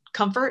just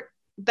comfort,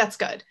 that's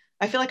good.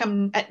 I feel like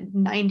I'm at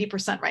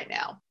 90% right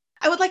now.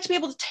 I would like to be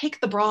able to take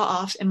the bra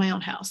off in my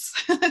own house."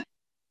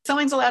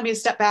 Sewing's allowed me to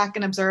step back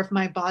and observe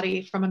my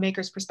body from a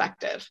maker's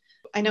perspective.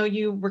 I know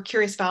you were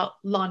curious about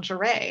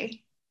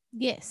lingerie.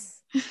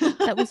 Yes,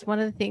 that was one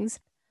of the things.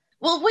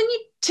 Well, when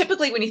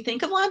you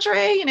think of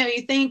lingerie,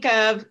 you think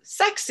of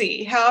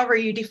sexy, however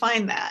you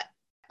define that.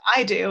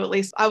 I do, at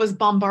least. I was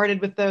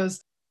bombarded with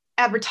those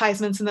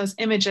advertisements and those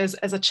images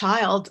as a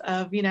child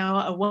of,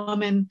 a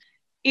woman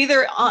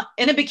either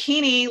in a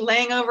bikini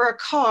laying over a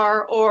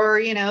car,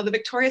 or, the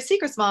Victoria's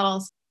Secret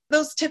models.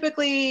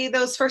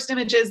 Those first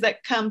images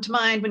that come to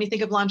mind when you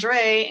think of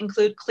lingerie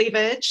include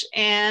cleavage,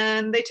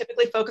 and they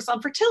typically focus on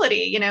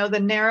fertility, the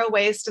narrow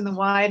waist and the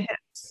wide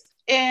hips.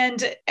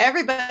 And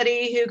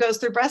everybody who goes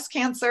through breast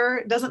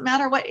cancer, doesn't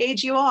matter what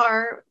age you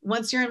are,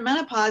 once you're in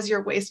menopause,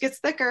 your waist gets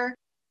thicker.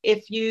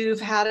 If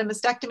you've had a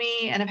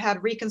mastectomy and have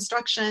had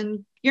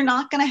reconstruction, you're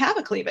not going to have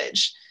a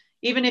cleavage.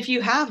 Even if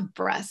you have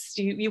breasts,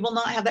 you will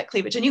not have that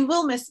cleavage, and you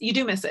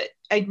do miss it.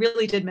 I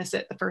really did miss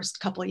it the first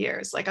couple of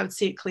years. Like I would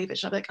see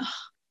cleavage, I'd be like, oh,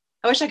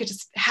 I wish I could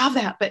just have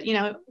that, but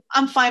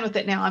I'm fine with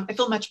it now. I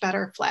feel much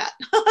better flat.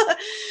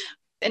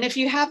 And if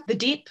you have the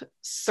deep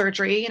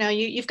surgery,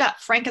 you've got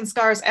Franken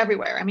scars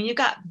everywhere. I mean, you've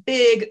got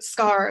big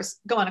scars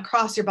going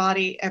across your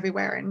body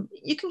everywhere, and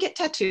you can get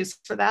tattoos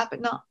for that, but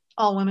not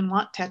all women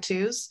want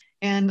tattoos.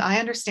 And I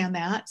understand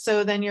that.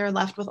 So then you're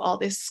left with all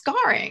this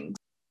scarring.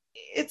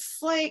 It's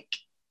like,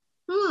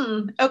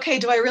 okay,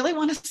 do I really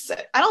want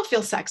to, I don't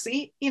feel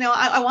sexy.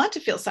 I want to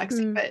feel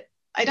sexy, but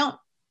I don't.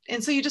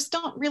 And so you just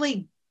don't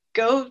really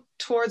go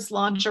towards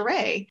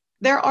lingerie.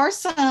 There are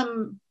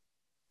some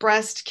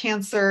breast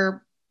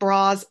cancer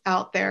bras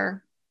out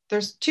there.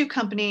 There's 2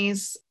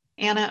 companies,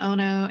 Anna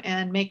Ono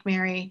and Make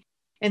Mary,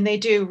 and they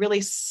do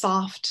really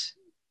soft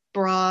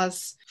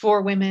bras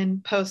for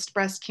women post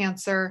breast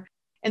cancer.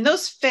 And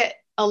those fit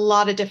a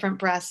lot of different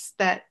breasts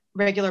that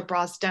regular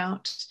bras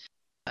don't.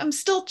 I'm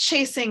still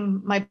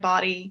chasing my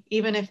body,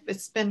 even if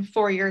it's been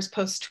 4 years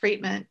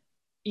post-treatment.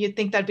 You'd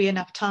think that'd be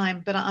enough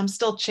time, but I'm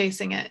still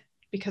chasing it,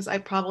 because I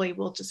probably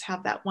will just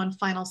have that one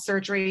final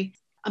surgery.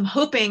 I'm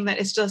hoping that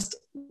it's just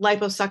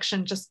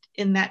liposuction just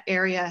in that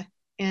area,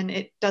 and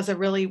it does a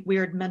really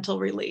weird mental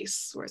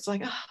release where it's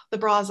like, oh, the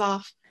bra's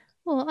off.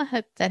 Well, I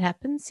hope that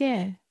happens.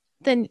 Yeah.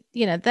 Then,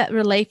 that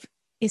relief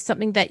is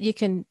something that you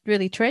can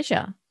really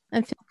treasure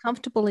and feel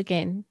comfortable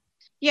again.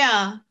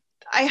 Yeah.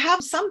 I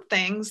have some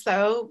things,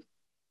 though,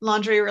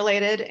 laundry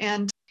related,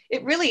 and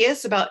it really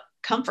is about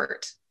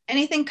comfort,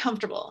 anything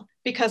comfortable,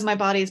 because my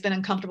body has been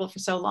uncomfortable for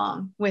so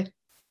long with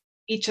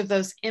each of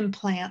those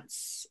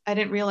implants. I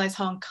didn't realize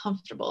how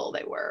uncomfortable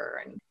they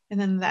were. And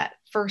then that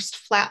first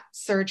flap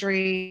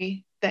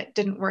surgery that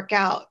didn't work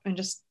out, and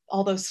just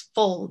all those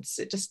folds,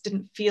 it just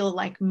didn't feel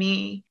like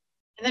me.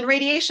 And then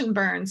radiation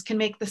burns can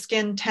make the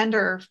skin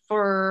tender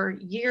for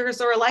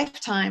years or a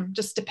lifetime,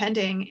 just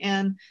depending.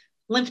 And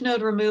lymph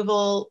node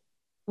removal,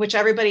 which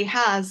everybody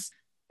has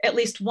at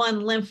least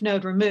one lymph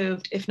node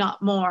removed, if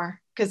not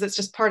more, because it's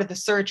just part of the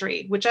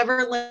surgery.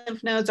 Whichever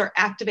lymph nodes are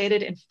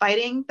activated in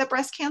fighting the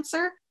breast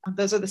cancer,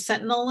 those are the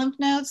sentinel lymph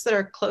nodes that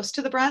are close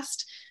to the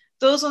breast.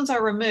 Those ones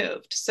are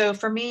removed. So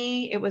for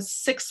me, it was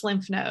 6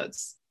 lymph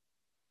nodes.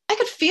 I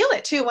could feel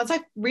it too. Once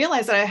I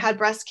realized that I had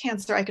breast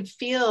cancer, I could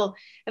feel,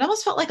 it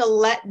almost felt like a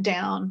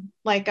letdown,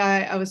 like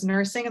I was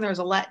nursing and there was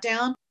a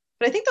letdown.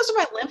 But I think those are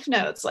my lymph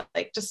nodes,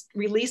 like just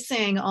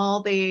releasing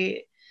all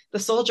the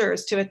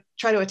soldiers to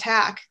try to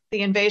attack the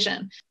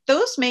invasion.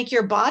 Those make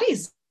your body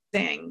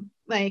zing,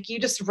 like you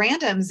just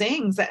random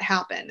zings that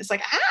happen. It's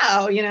like,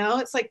 ow,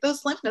 it's like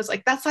those lymph nodes,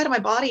 like that side of my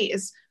body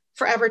is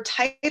forever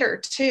tighter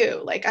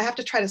too. Like I have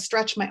to try to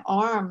stretch my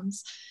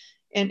arms,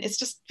 and it's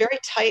just very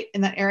tight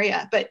in that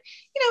area. But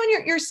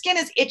when your skin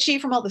is itchy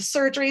from all the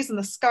surgeries and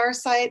the scar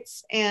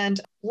sites,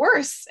 and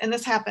worse, and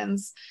this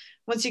happens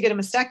once you get a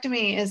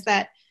mastectomy, is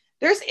that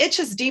there's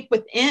itches deep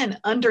within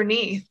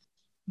underneath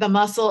the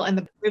muscle and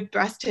the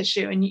breast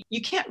tissue, and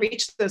you can't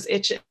reach those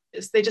itches.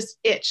 They just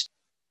itch.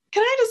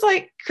 Can I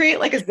just create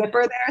a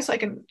zipper there so I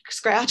can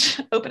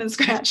open and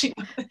scratch?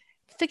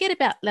 Forget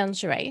about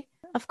lingerie.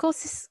 Of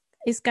course, this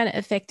is going to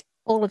affect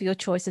all of your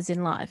choices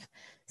in life.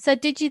 So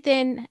did you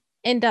then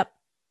end up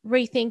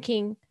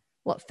rethinking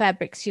what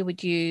fabrics you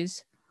would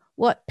use,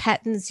 what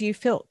patterns you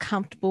felt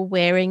comfortable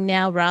wearing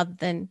now, rather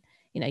than,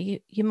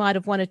 you might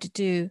have wanted to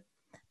do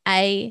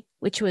A,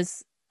 which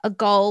was a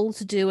goal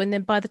to do, and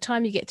then by the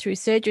time you get through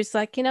surgery, it's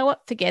like,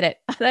 what, forget it.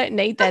 I don't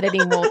need that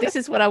anymore. This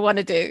is what I want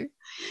to do.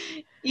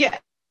 Yeah.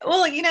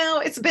 Well,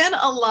 it's been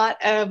a lot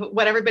of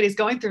what everybody's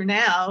going through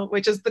now,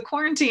 which is the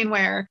quarantine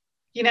wear.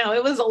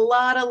 It was a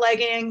lot of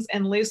leggings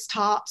and loose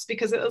tops,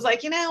 because it was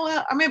like,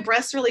 what, are my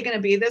breasts really going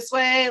to be this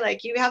way?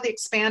 Like you have the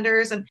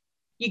expanders and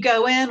you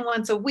go in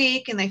once a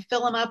week and they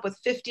fill them up with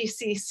 50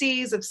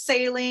 cc's of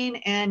saline,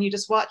 and you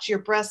just watch your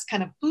breasts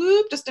kind of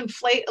boop, just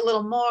inflate a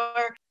little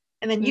more.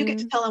 And then you get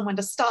to tell them when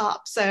to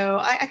stop. So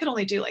I could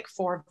only do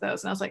 4 of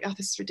those. And I was like, oh,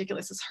 this is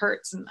ridiculous. This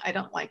hurts. And I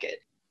don't like it.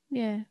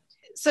 Yeah.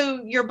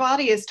 So your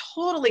body is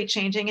totally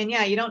changing. And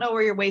yeah, you don't know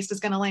where your waist is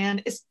going to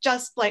land. It's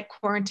just like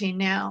quarantine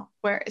now,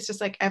 where it's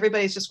just like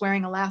everybody's just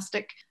wearing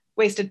elastic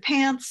waisted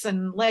pants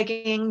and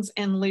leggings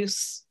and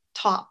loose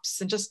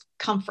tops and just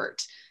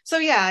comfort. So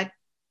yeah,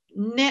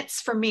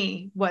 knits for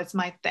me was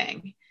my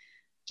thing.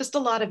 Just a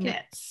lot of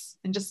knits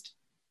and just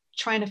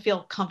trying to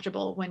feel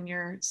comfortable when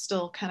you're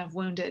still kind of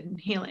wounded and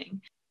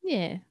healing.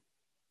 Yeah.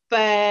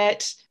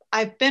 But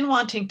I've been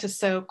wanting to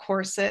sew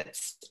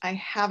corsets. I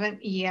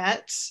haven't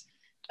yet.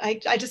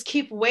 I just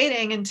keep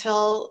waiting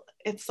until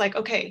it's like,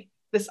 okay,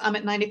 I'm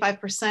at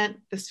 95%.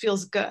 This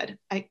feels good.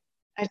 I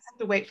just have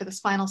to wait for this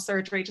final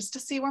surgery just to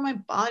see where my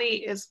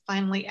body is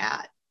finally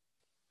at.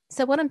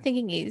 So what I'm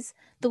thinking is,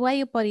 the way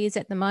your body is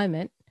at the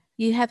moment,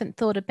 you haven't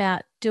thought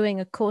about doing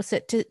a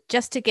corset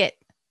just to get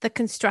the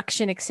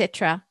construction,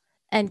 etc.,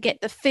 and get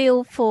the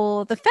feel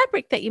for the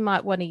fabric that you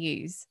might want to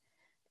use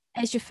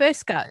as your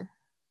first go.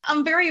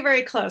 I'm very,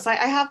 very close. I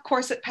have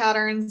corset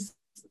patterns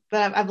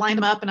that I've lined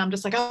them up, and I'm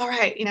just like, all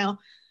right,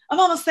 I'm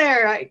almost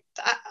there.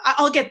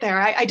 I'll get there.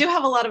 I do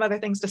have a lot of other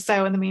things to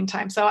sew in the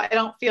meantime, so I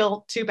don't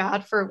feel too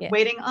bad for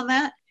waiting on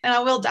that. And I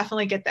will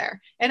definitely get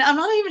there. And I'm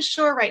not even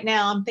sure right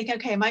now. I'm thinking,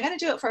 okay, am I going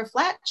to do it for a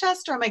flat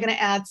chest, or am I going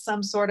to add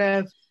some sort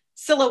of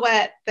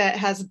silhouette that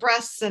has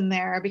breasts in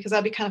there? Because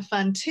that'd be kind of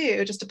fun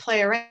too, just to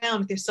play around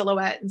with your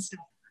silhouette and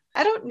stuff.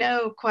 I don't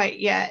know quite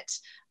yet,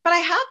 but I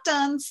have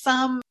done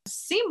some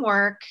seam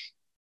work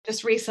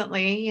just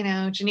recently,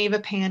 Geneva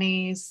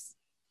panties,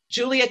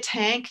 Julia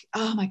tank.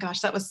 Oh my gosh,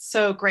 that was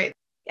so great.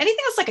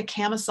 Anything that's like a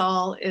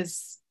camisole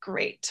is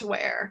great to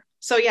wear.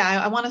 So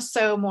yeah, I want to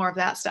sew more of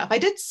that stuff. I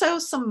did sew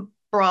some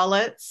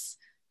bralettes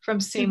from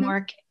seam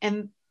work,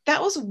 and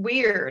that was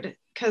weird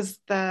because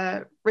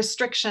the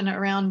restriction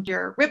around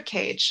your rib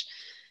cage,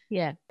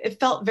 it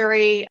felt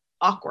very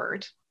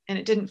awkward and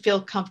it didn't feel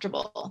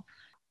comfortable.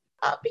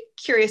 I'll be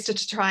curious to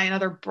try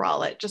another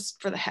bralette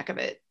just for the heck of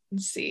it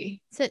and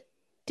see. So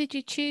did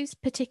you choose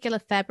particular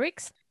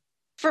fabrics?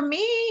 For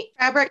me,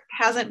 fabric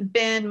hasn't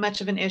been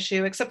much of an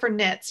issue except for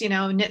knits.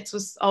 Knits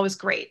was always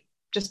great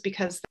just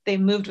because they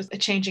moved with a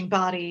changing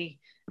body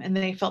and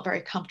they felt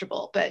very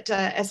comfortable. But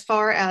as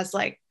far as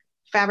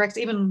fabrics,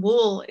 even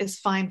wool is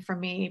fine for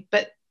me.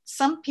 But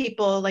some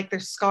people, like their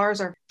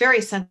scars are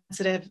very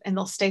sensitive and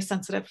they'll stay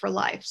sensitive for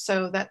life.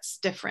 So that's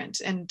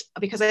different. And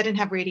because I didn't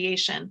have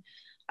radiation,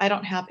 I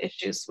don't have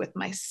issues with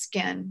my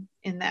skin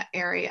in that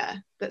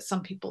area that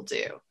some people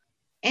do.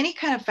 Any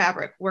kind of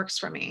fabric works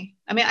for me.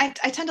 I mean, I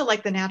tend to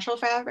like the natural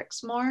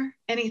fabrics more.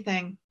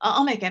 Anything.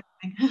 I'll make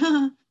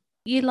anything.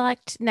 You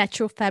liked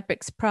natural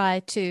fabrics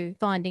prior to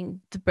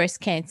finding the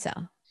breast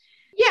cancer.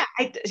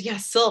 Yeah,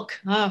 silk.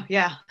 Oh,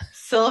 yeah.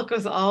 Silk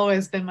has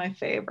always been my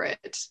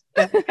favorite.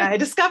 But I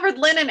discovered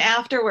linen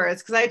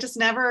afterwards because I just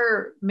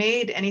never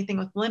made anything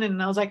with linen.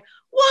 And I was like,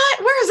 what?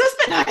 Where has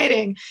this been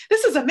hiding?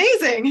 This is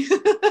amazing.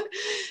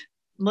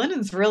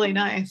 Linen's really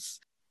nice.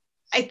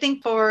 I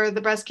think for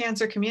the breast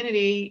cancer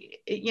community,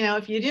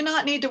 if you do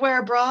not need to wear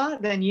a bra,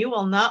 then you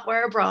will not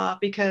wear a bra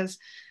because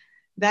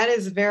that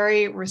is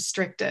very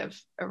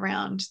restrictive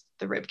around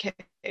the rib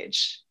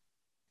cage.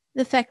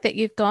 The fact that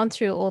you've gone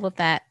through all of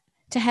that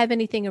to have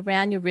anything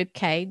around your rib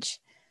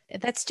cage,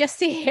 that's just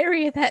the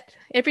area that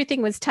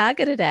everything was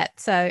targeted at.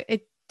 So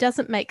it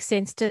doesn't make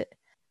sense to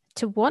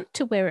want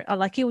to wear it. Or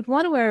like you would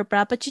want to wear a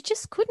bra, but you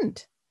just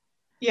couldn't.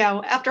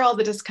 Yeah, after all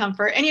the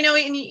discomfort. And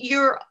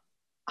you're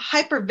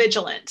hyper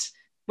vigilant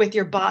with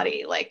your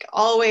body, like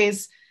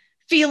always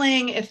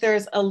feeling if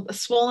there's a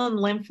swollen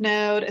lymph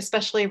node,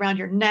 especially around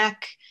your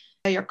neck,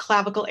 your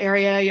clavicle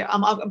area.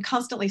 I'm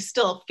constantly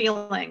still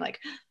feeling like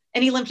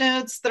any lymph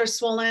nodes that are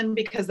swollen,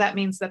 because that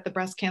means that the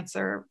breast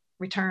cancer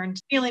returned.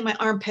 Feeling my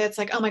armpits,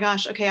 like, oh my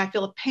gosh, okay, I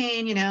feel a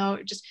pain,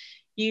 just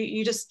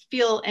you just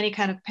feel any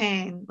kind of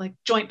pain, like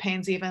joint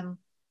pains even.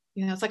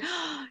 It's like,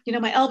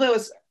 my elbow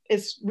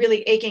is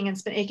really aching and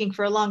it's been aching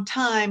for a long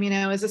time.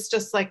 Is this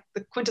just like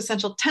the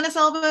quintessential tennis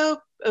elbow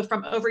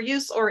from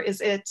overuse, or is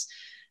it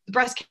the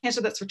breast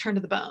cancer that's returned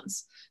to the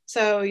bones?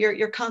 So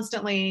you're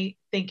constantly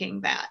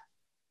thinking that.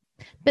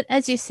 But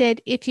as you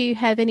said, if you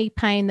have any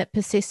pain that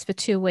persists for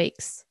 2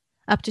 weeks,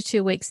 up to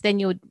 2 weeks, then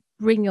you would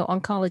ring your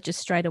oncologist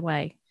straight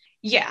away.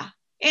 Yeah.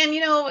 And,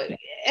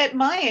 at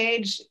my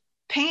age,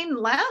 pain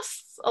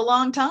lasts a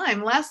long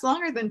time, lasts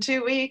longer than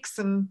 2 weeks.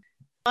 And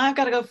I've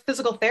got to go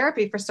physical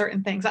therapy for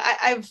certain things.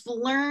 I've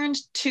learned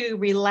to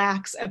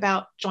relax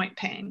about joint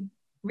pain,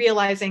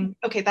 realizing,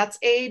 okay, that's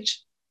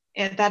age.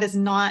 And that is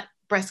not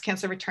breast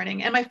cancer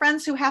returning. And my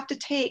friends who have to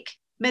take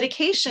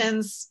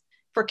medications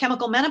for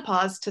chemical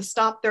menopause to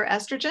stop their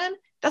estrogen,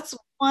 that's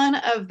one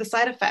of the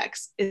side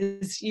effects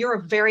is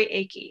you're very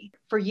achy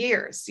for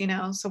years,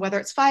 so whether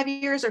it's 5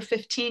 years or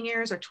 15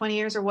 years or 20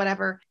 years or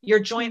whatever, your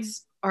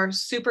joints are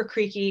super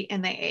creaky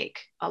and they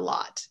ache a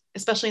lot,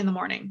 especially in the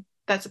morning.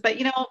 But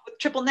with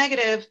triple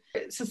negative,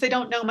 since they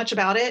don't know much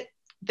about it,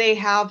 they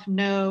have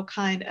no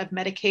kind of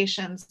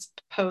medications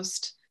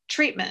post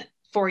treatment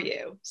for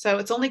you. So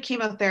it's only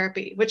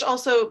chemotherapy, which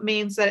also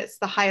means that it's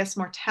the highest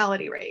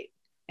mortality rate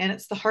and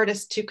it's the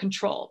hardest to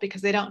control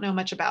because they don't know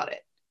much about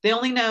it. They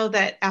only know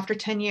that after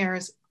 10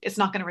 years, it's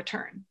not going to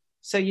return.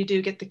 So you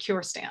do get the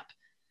cure stamp.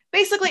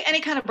 Basically, any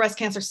kind of breast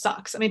cancer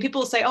sucks. I mean,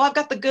 people will say, oh, I've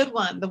got the good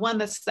one, the one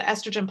that's the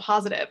estrogen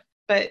positive.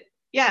 But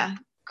yeah,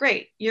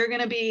 great. You're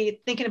going to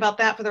be thinking about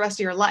that for the rest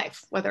of your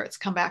life, whether it's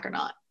come back or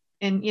not.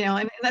 And,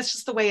 and that's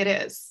just the way it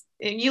is.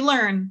 You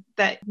learn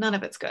that none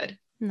of it's good.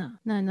 No,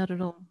 not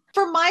at all.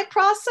 For my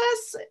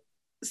process,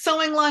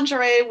 sewing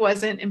lingerie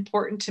wasn't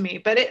important to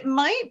me, but it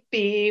might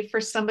be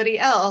for somebody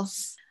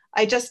else.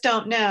 I just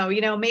don't know,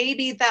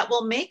 maybe that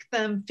will make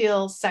them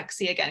feel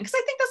sexy again. Because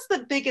I think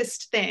that's the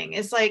biggest thing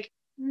is like,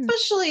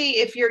 especially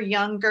if you're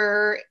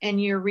younger and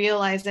you're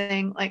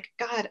realizing like,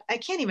 God, I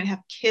can't even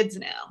have kids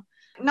now.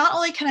 Not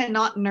only can I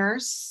not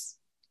nurse,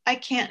 I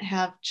can't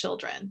have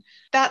children.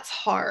 That's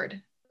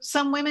hard.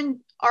 Some women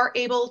are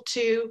able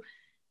to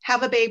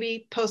have a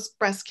baby post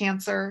breast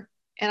cancer.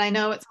 And I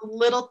know it's a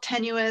little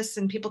tenuous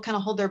and people kind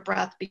of hold their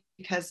breath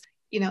because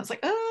it's like,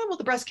 oh, will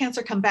the breast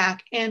cancer come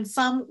back? And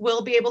some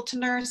will be able to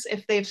nurse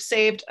if they've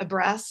saved a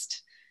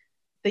breast.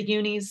 The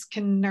unis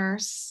can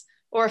nurse.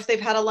 Or if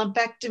they've had a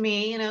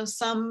lumpectomy,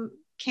 some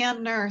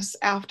can nurse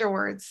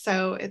afterwards.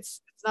 So it's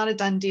not a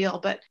done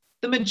deal. But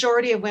the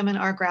majority of women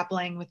are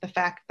grappling with the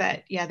fact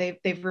that, yeah,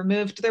 they've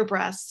removed their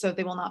breasts, so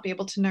they will not be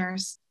able to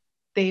nurse.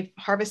 They've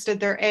harvested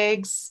their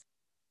eggs,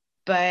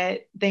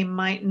 but they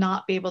might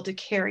not be able to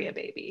carry a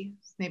baby.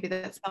 Maybe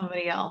that's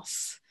somebody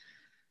else.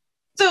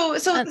 So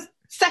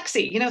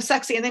sexy,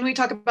 sexy. And then we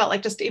talk about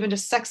like just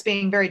sex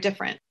being very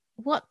different.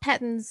 What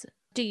patterns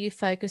do you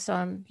focus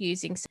on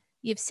using? So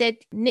you've said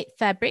knit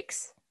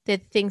fabrics, they're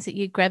the things that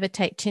you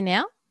gravitate to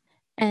now.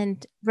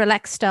 And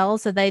relaxed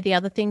styles, are they the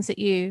other things that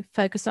you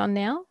focus on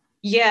now?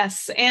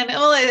 Yes.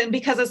 And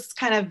because it's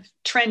kind of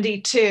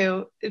trendy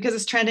too, because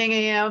it's trending,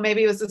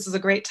 maybe this is a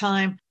great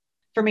time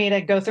for me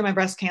to go through my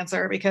breast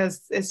cancer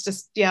because it's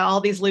just,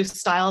 all these loose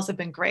styles have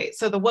been great.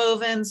 So the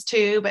wovens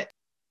too, but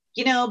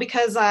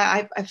because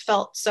I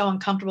felt so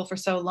uncomfortable for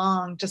so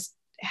long, just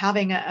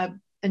having a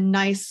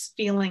nice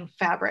feeling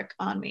fabric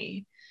on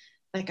me,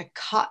 like a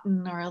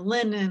cotton or a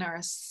linen or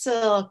a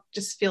silk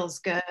just feels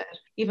good.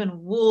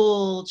 Even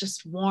wool,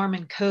 just warm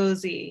and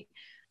cozy.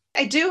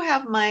 I do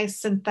have my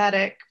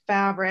synthetic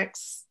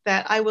fabrics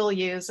that I will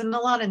use, and a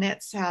lot of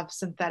knits have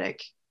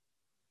synthetic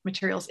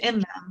materials in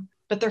them,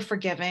 but they're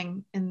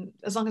forgiving. And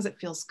as long as it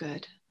feels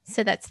good.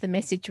 So that's the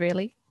message,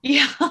 really.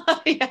 Yeah.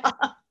 Yeah.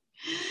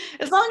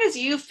 As long as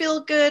you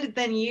feel good,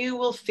 then you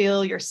will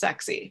feel you're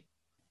sexy.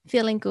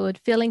 Feeling good,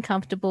 feeling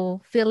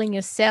comfortable, feeling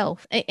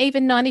yourself,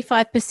 even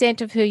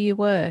 95% of who you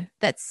were.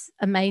 That's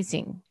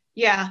amazing.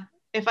 Yeah.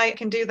 If I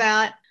can do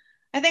that,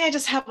 I think I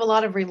just have a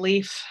lot of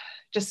relief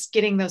just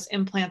getting those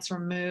implants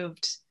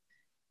removed,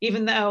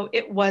 even though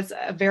it was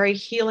a very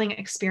healing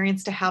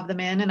experience to have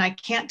them in. And I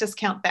can't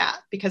discount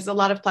that, because a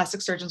lot of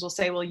plastic surgeons will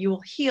say, well, you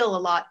will heal a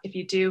lot if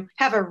you do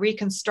have a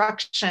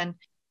reconstruction.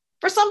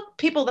 For some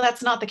people,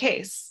 that's not the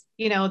case.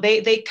 You know,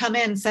 they come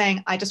in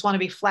saying, I just want to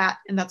be flat,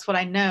 and that's what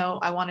I know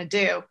I want to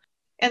do.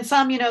 And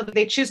some, you know,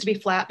 they choose to be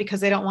flat because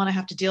they don't want to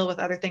have to deal with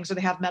other things, or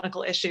they have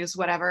medical issues,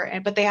 whatever.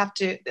 But they have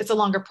to, it's a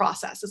longer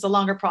process. It's a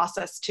longer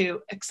process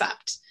to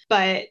accept.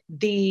 But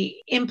the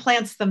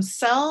implants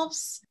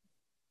themselves,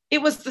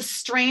 it was the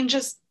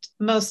strangest,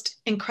 most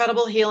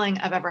incredible healing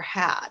I've ever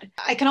had.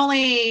 I can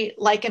only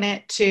liken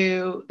it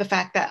to the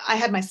fact that I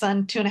had my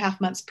son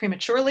 2.5 months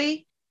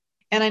prematurely,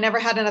 and I never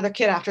had another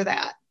kid after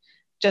that,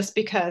 just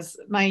because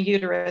my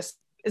uterus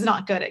is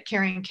not good at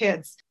carrying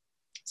kids.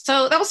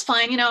 So that was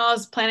fine. You know, I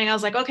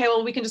was like, okay,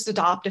 well, we can just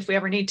adopt if we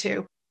ever need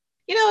to.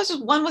 You know,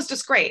 one was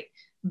just great.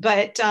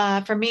 But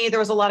for me, there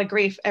was a lot of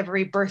grief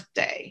every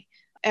birthday,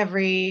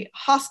 every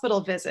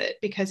hospital visit,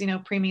 because, you know,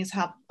 preemies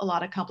have a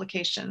lot of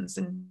complications,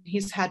 and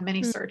he's had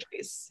many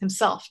surgeries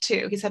himself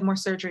too. He's had more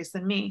surgeries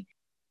than me.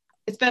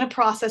 It's been a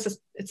process.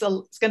 It's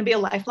going to be a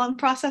lifelong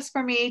process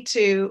for me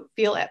to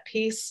feel at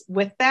peace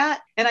with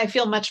that. And I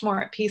feel much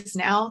more at peace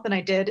now than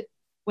I did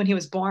when he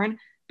was born.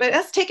 But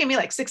that's taken me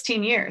like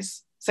 16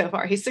 years so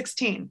far. He's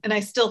 16 and I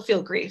still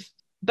feel grief,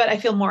 but I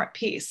feel more at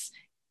peace.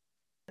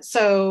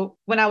 So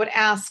when I would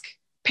ask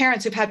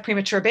parents who've had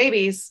premature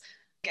babies,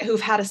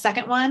 who've had a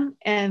second one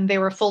and they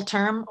were full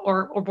term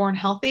or born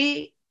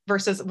healthy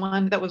versus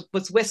one that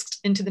was whisked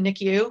into the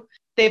NICU,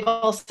 they've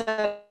all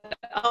said,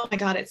 oh my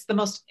God, it's the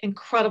most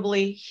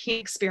incredibly healing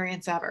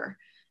experience ever.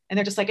 And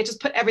they're just like, it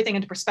just put everything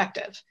into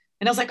perspective.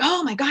 And I was like,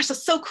 oh my gosh,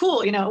 that's so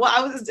cool. You know,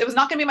 well, it was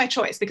not going to be my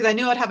choice because I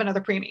knew I'd have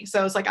another preemie. So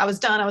I was like, I was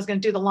done. I was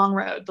going to do the long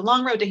road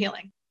to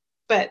healing.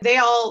 But they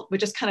all would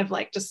just kind of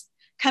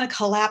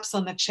collapse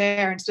on the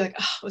chair and just be like,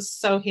 oh, it was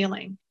so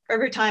healing.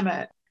 Every time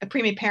a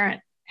preemie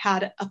parent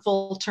had a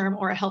full term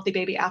or a healthy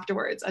baby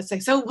afterwards, I'd say,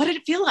 so what did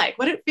it feel like?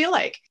 What did it feel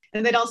like?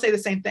 And they'd all say the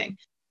same thing.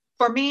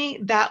 For me,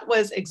 that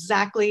was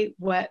exactly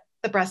what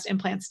the breast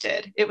implants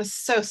did. It was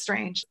so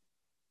strange.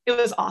 It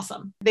was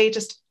awesome. They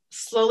just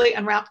slowly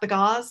unwrapped the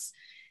gauze,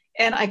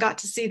 and I got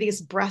to see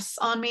these breasts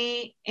on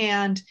me.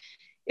 And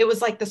it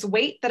was like this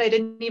weight that I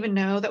didn't even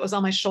know that was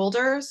on my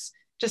shoulders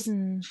just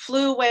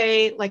flew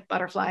away like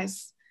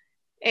butterflies.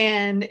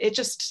 And it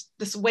just,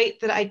 this weight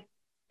that I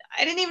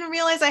didn't even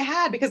realize I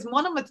had, because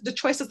one of the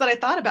choices that I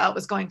thought about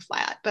was going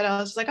flat, but I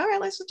was like, all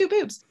right, let's just do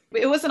boobs.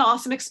 It was an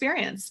awesome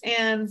experience.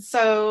 And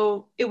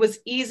so it was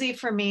easy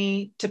for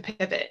me to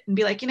pivot and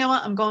be like, you know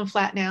what, I'm going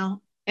flat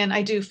now. And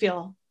I do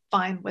feel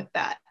fine with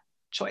that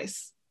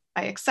choice.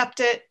 I accept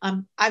it.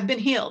 I've been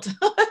healed.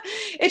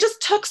 It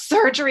just took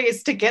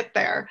surgeries to get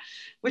there,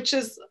 which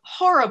is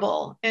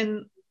horrible.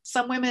 And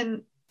some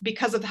women,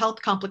 because of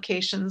health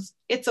complications,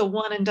 it's a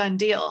one and done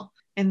deal,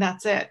 and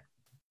that's it.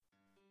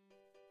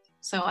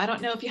 So I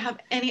don't know if you have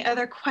any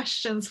other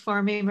questions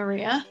for me,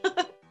 Maria.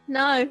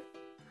 No,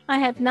 I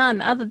have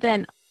none other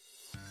than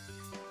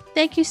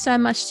thank you so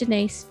much,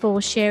 Denise,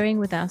 for sharing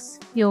with us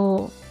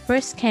your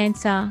breast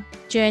cancer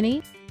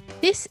journey.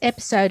 This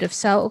episode of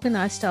Sew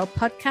Organised Style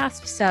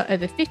podcast for Sew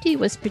Over 50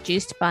 was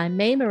produced by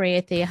me,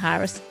 Maria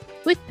Theoharis,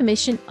 with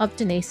permission of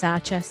Denise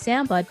Archer,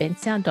 sound by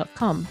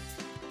bensound.com.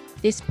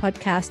 This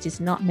podcast is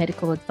not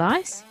medical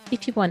advice.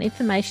 If you want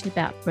information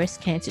about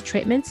breast cancer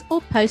treatments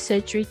or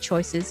post-surgery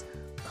choices,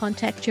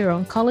 contact your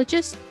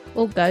oncologist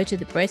or go to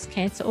the breast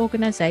cancer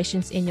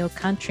organisations in your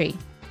country.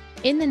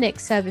 In the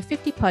next Over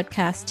 50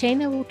 podcast,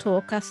 Tina will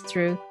talk us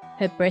through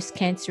her breast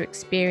cancer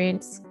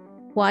experience,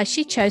 why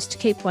she chose to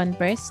keep one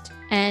breast,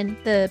 and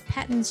the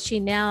patterns she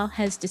now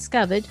has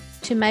discovered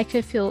to make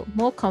her feel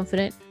more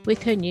confident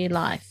with her new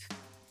life.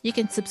 You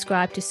can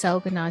subscribe to Sew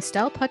Organised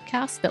Style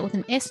podcast, spelled with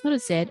an S, not a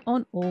Z,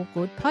 on all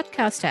good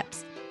podcast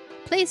apps.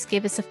 Please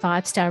give us a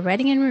 5-star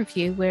rating and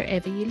review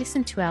wherever you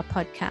listen to our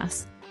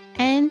podcasts,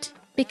 and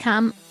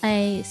become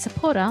a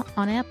supporter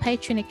on our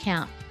Patreon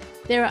account.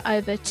 There are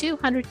over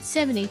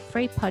 270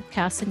 free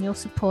podcasts, and your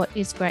support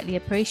is greatly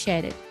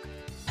appreciated.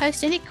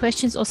 Post any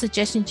questions or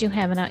suggestions you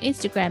have on our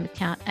Instagram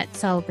account at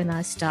Sew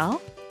Organised Style,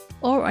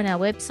 or on our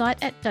website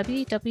at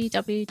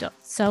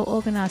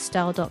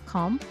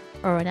www.seworganisedstyle.com,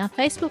 or on our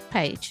Facebook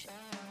page.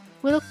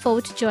 We look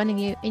forward to joining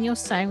you in your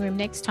sewing room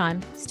next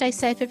time. Stay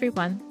safe,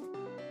 everyone.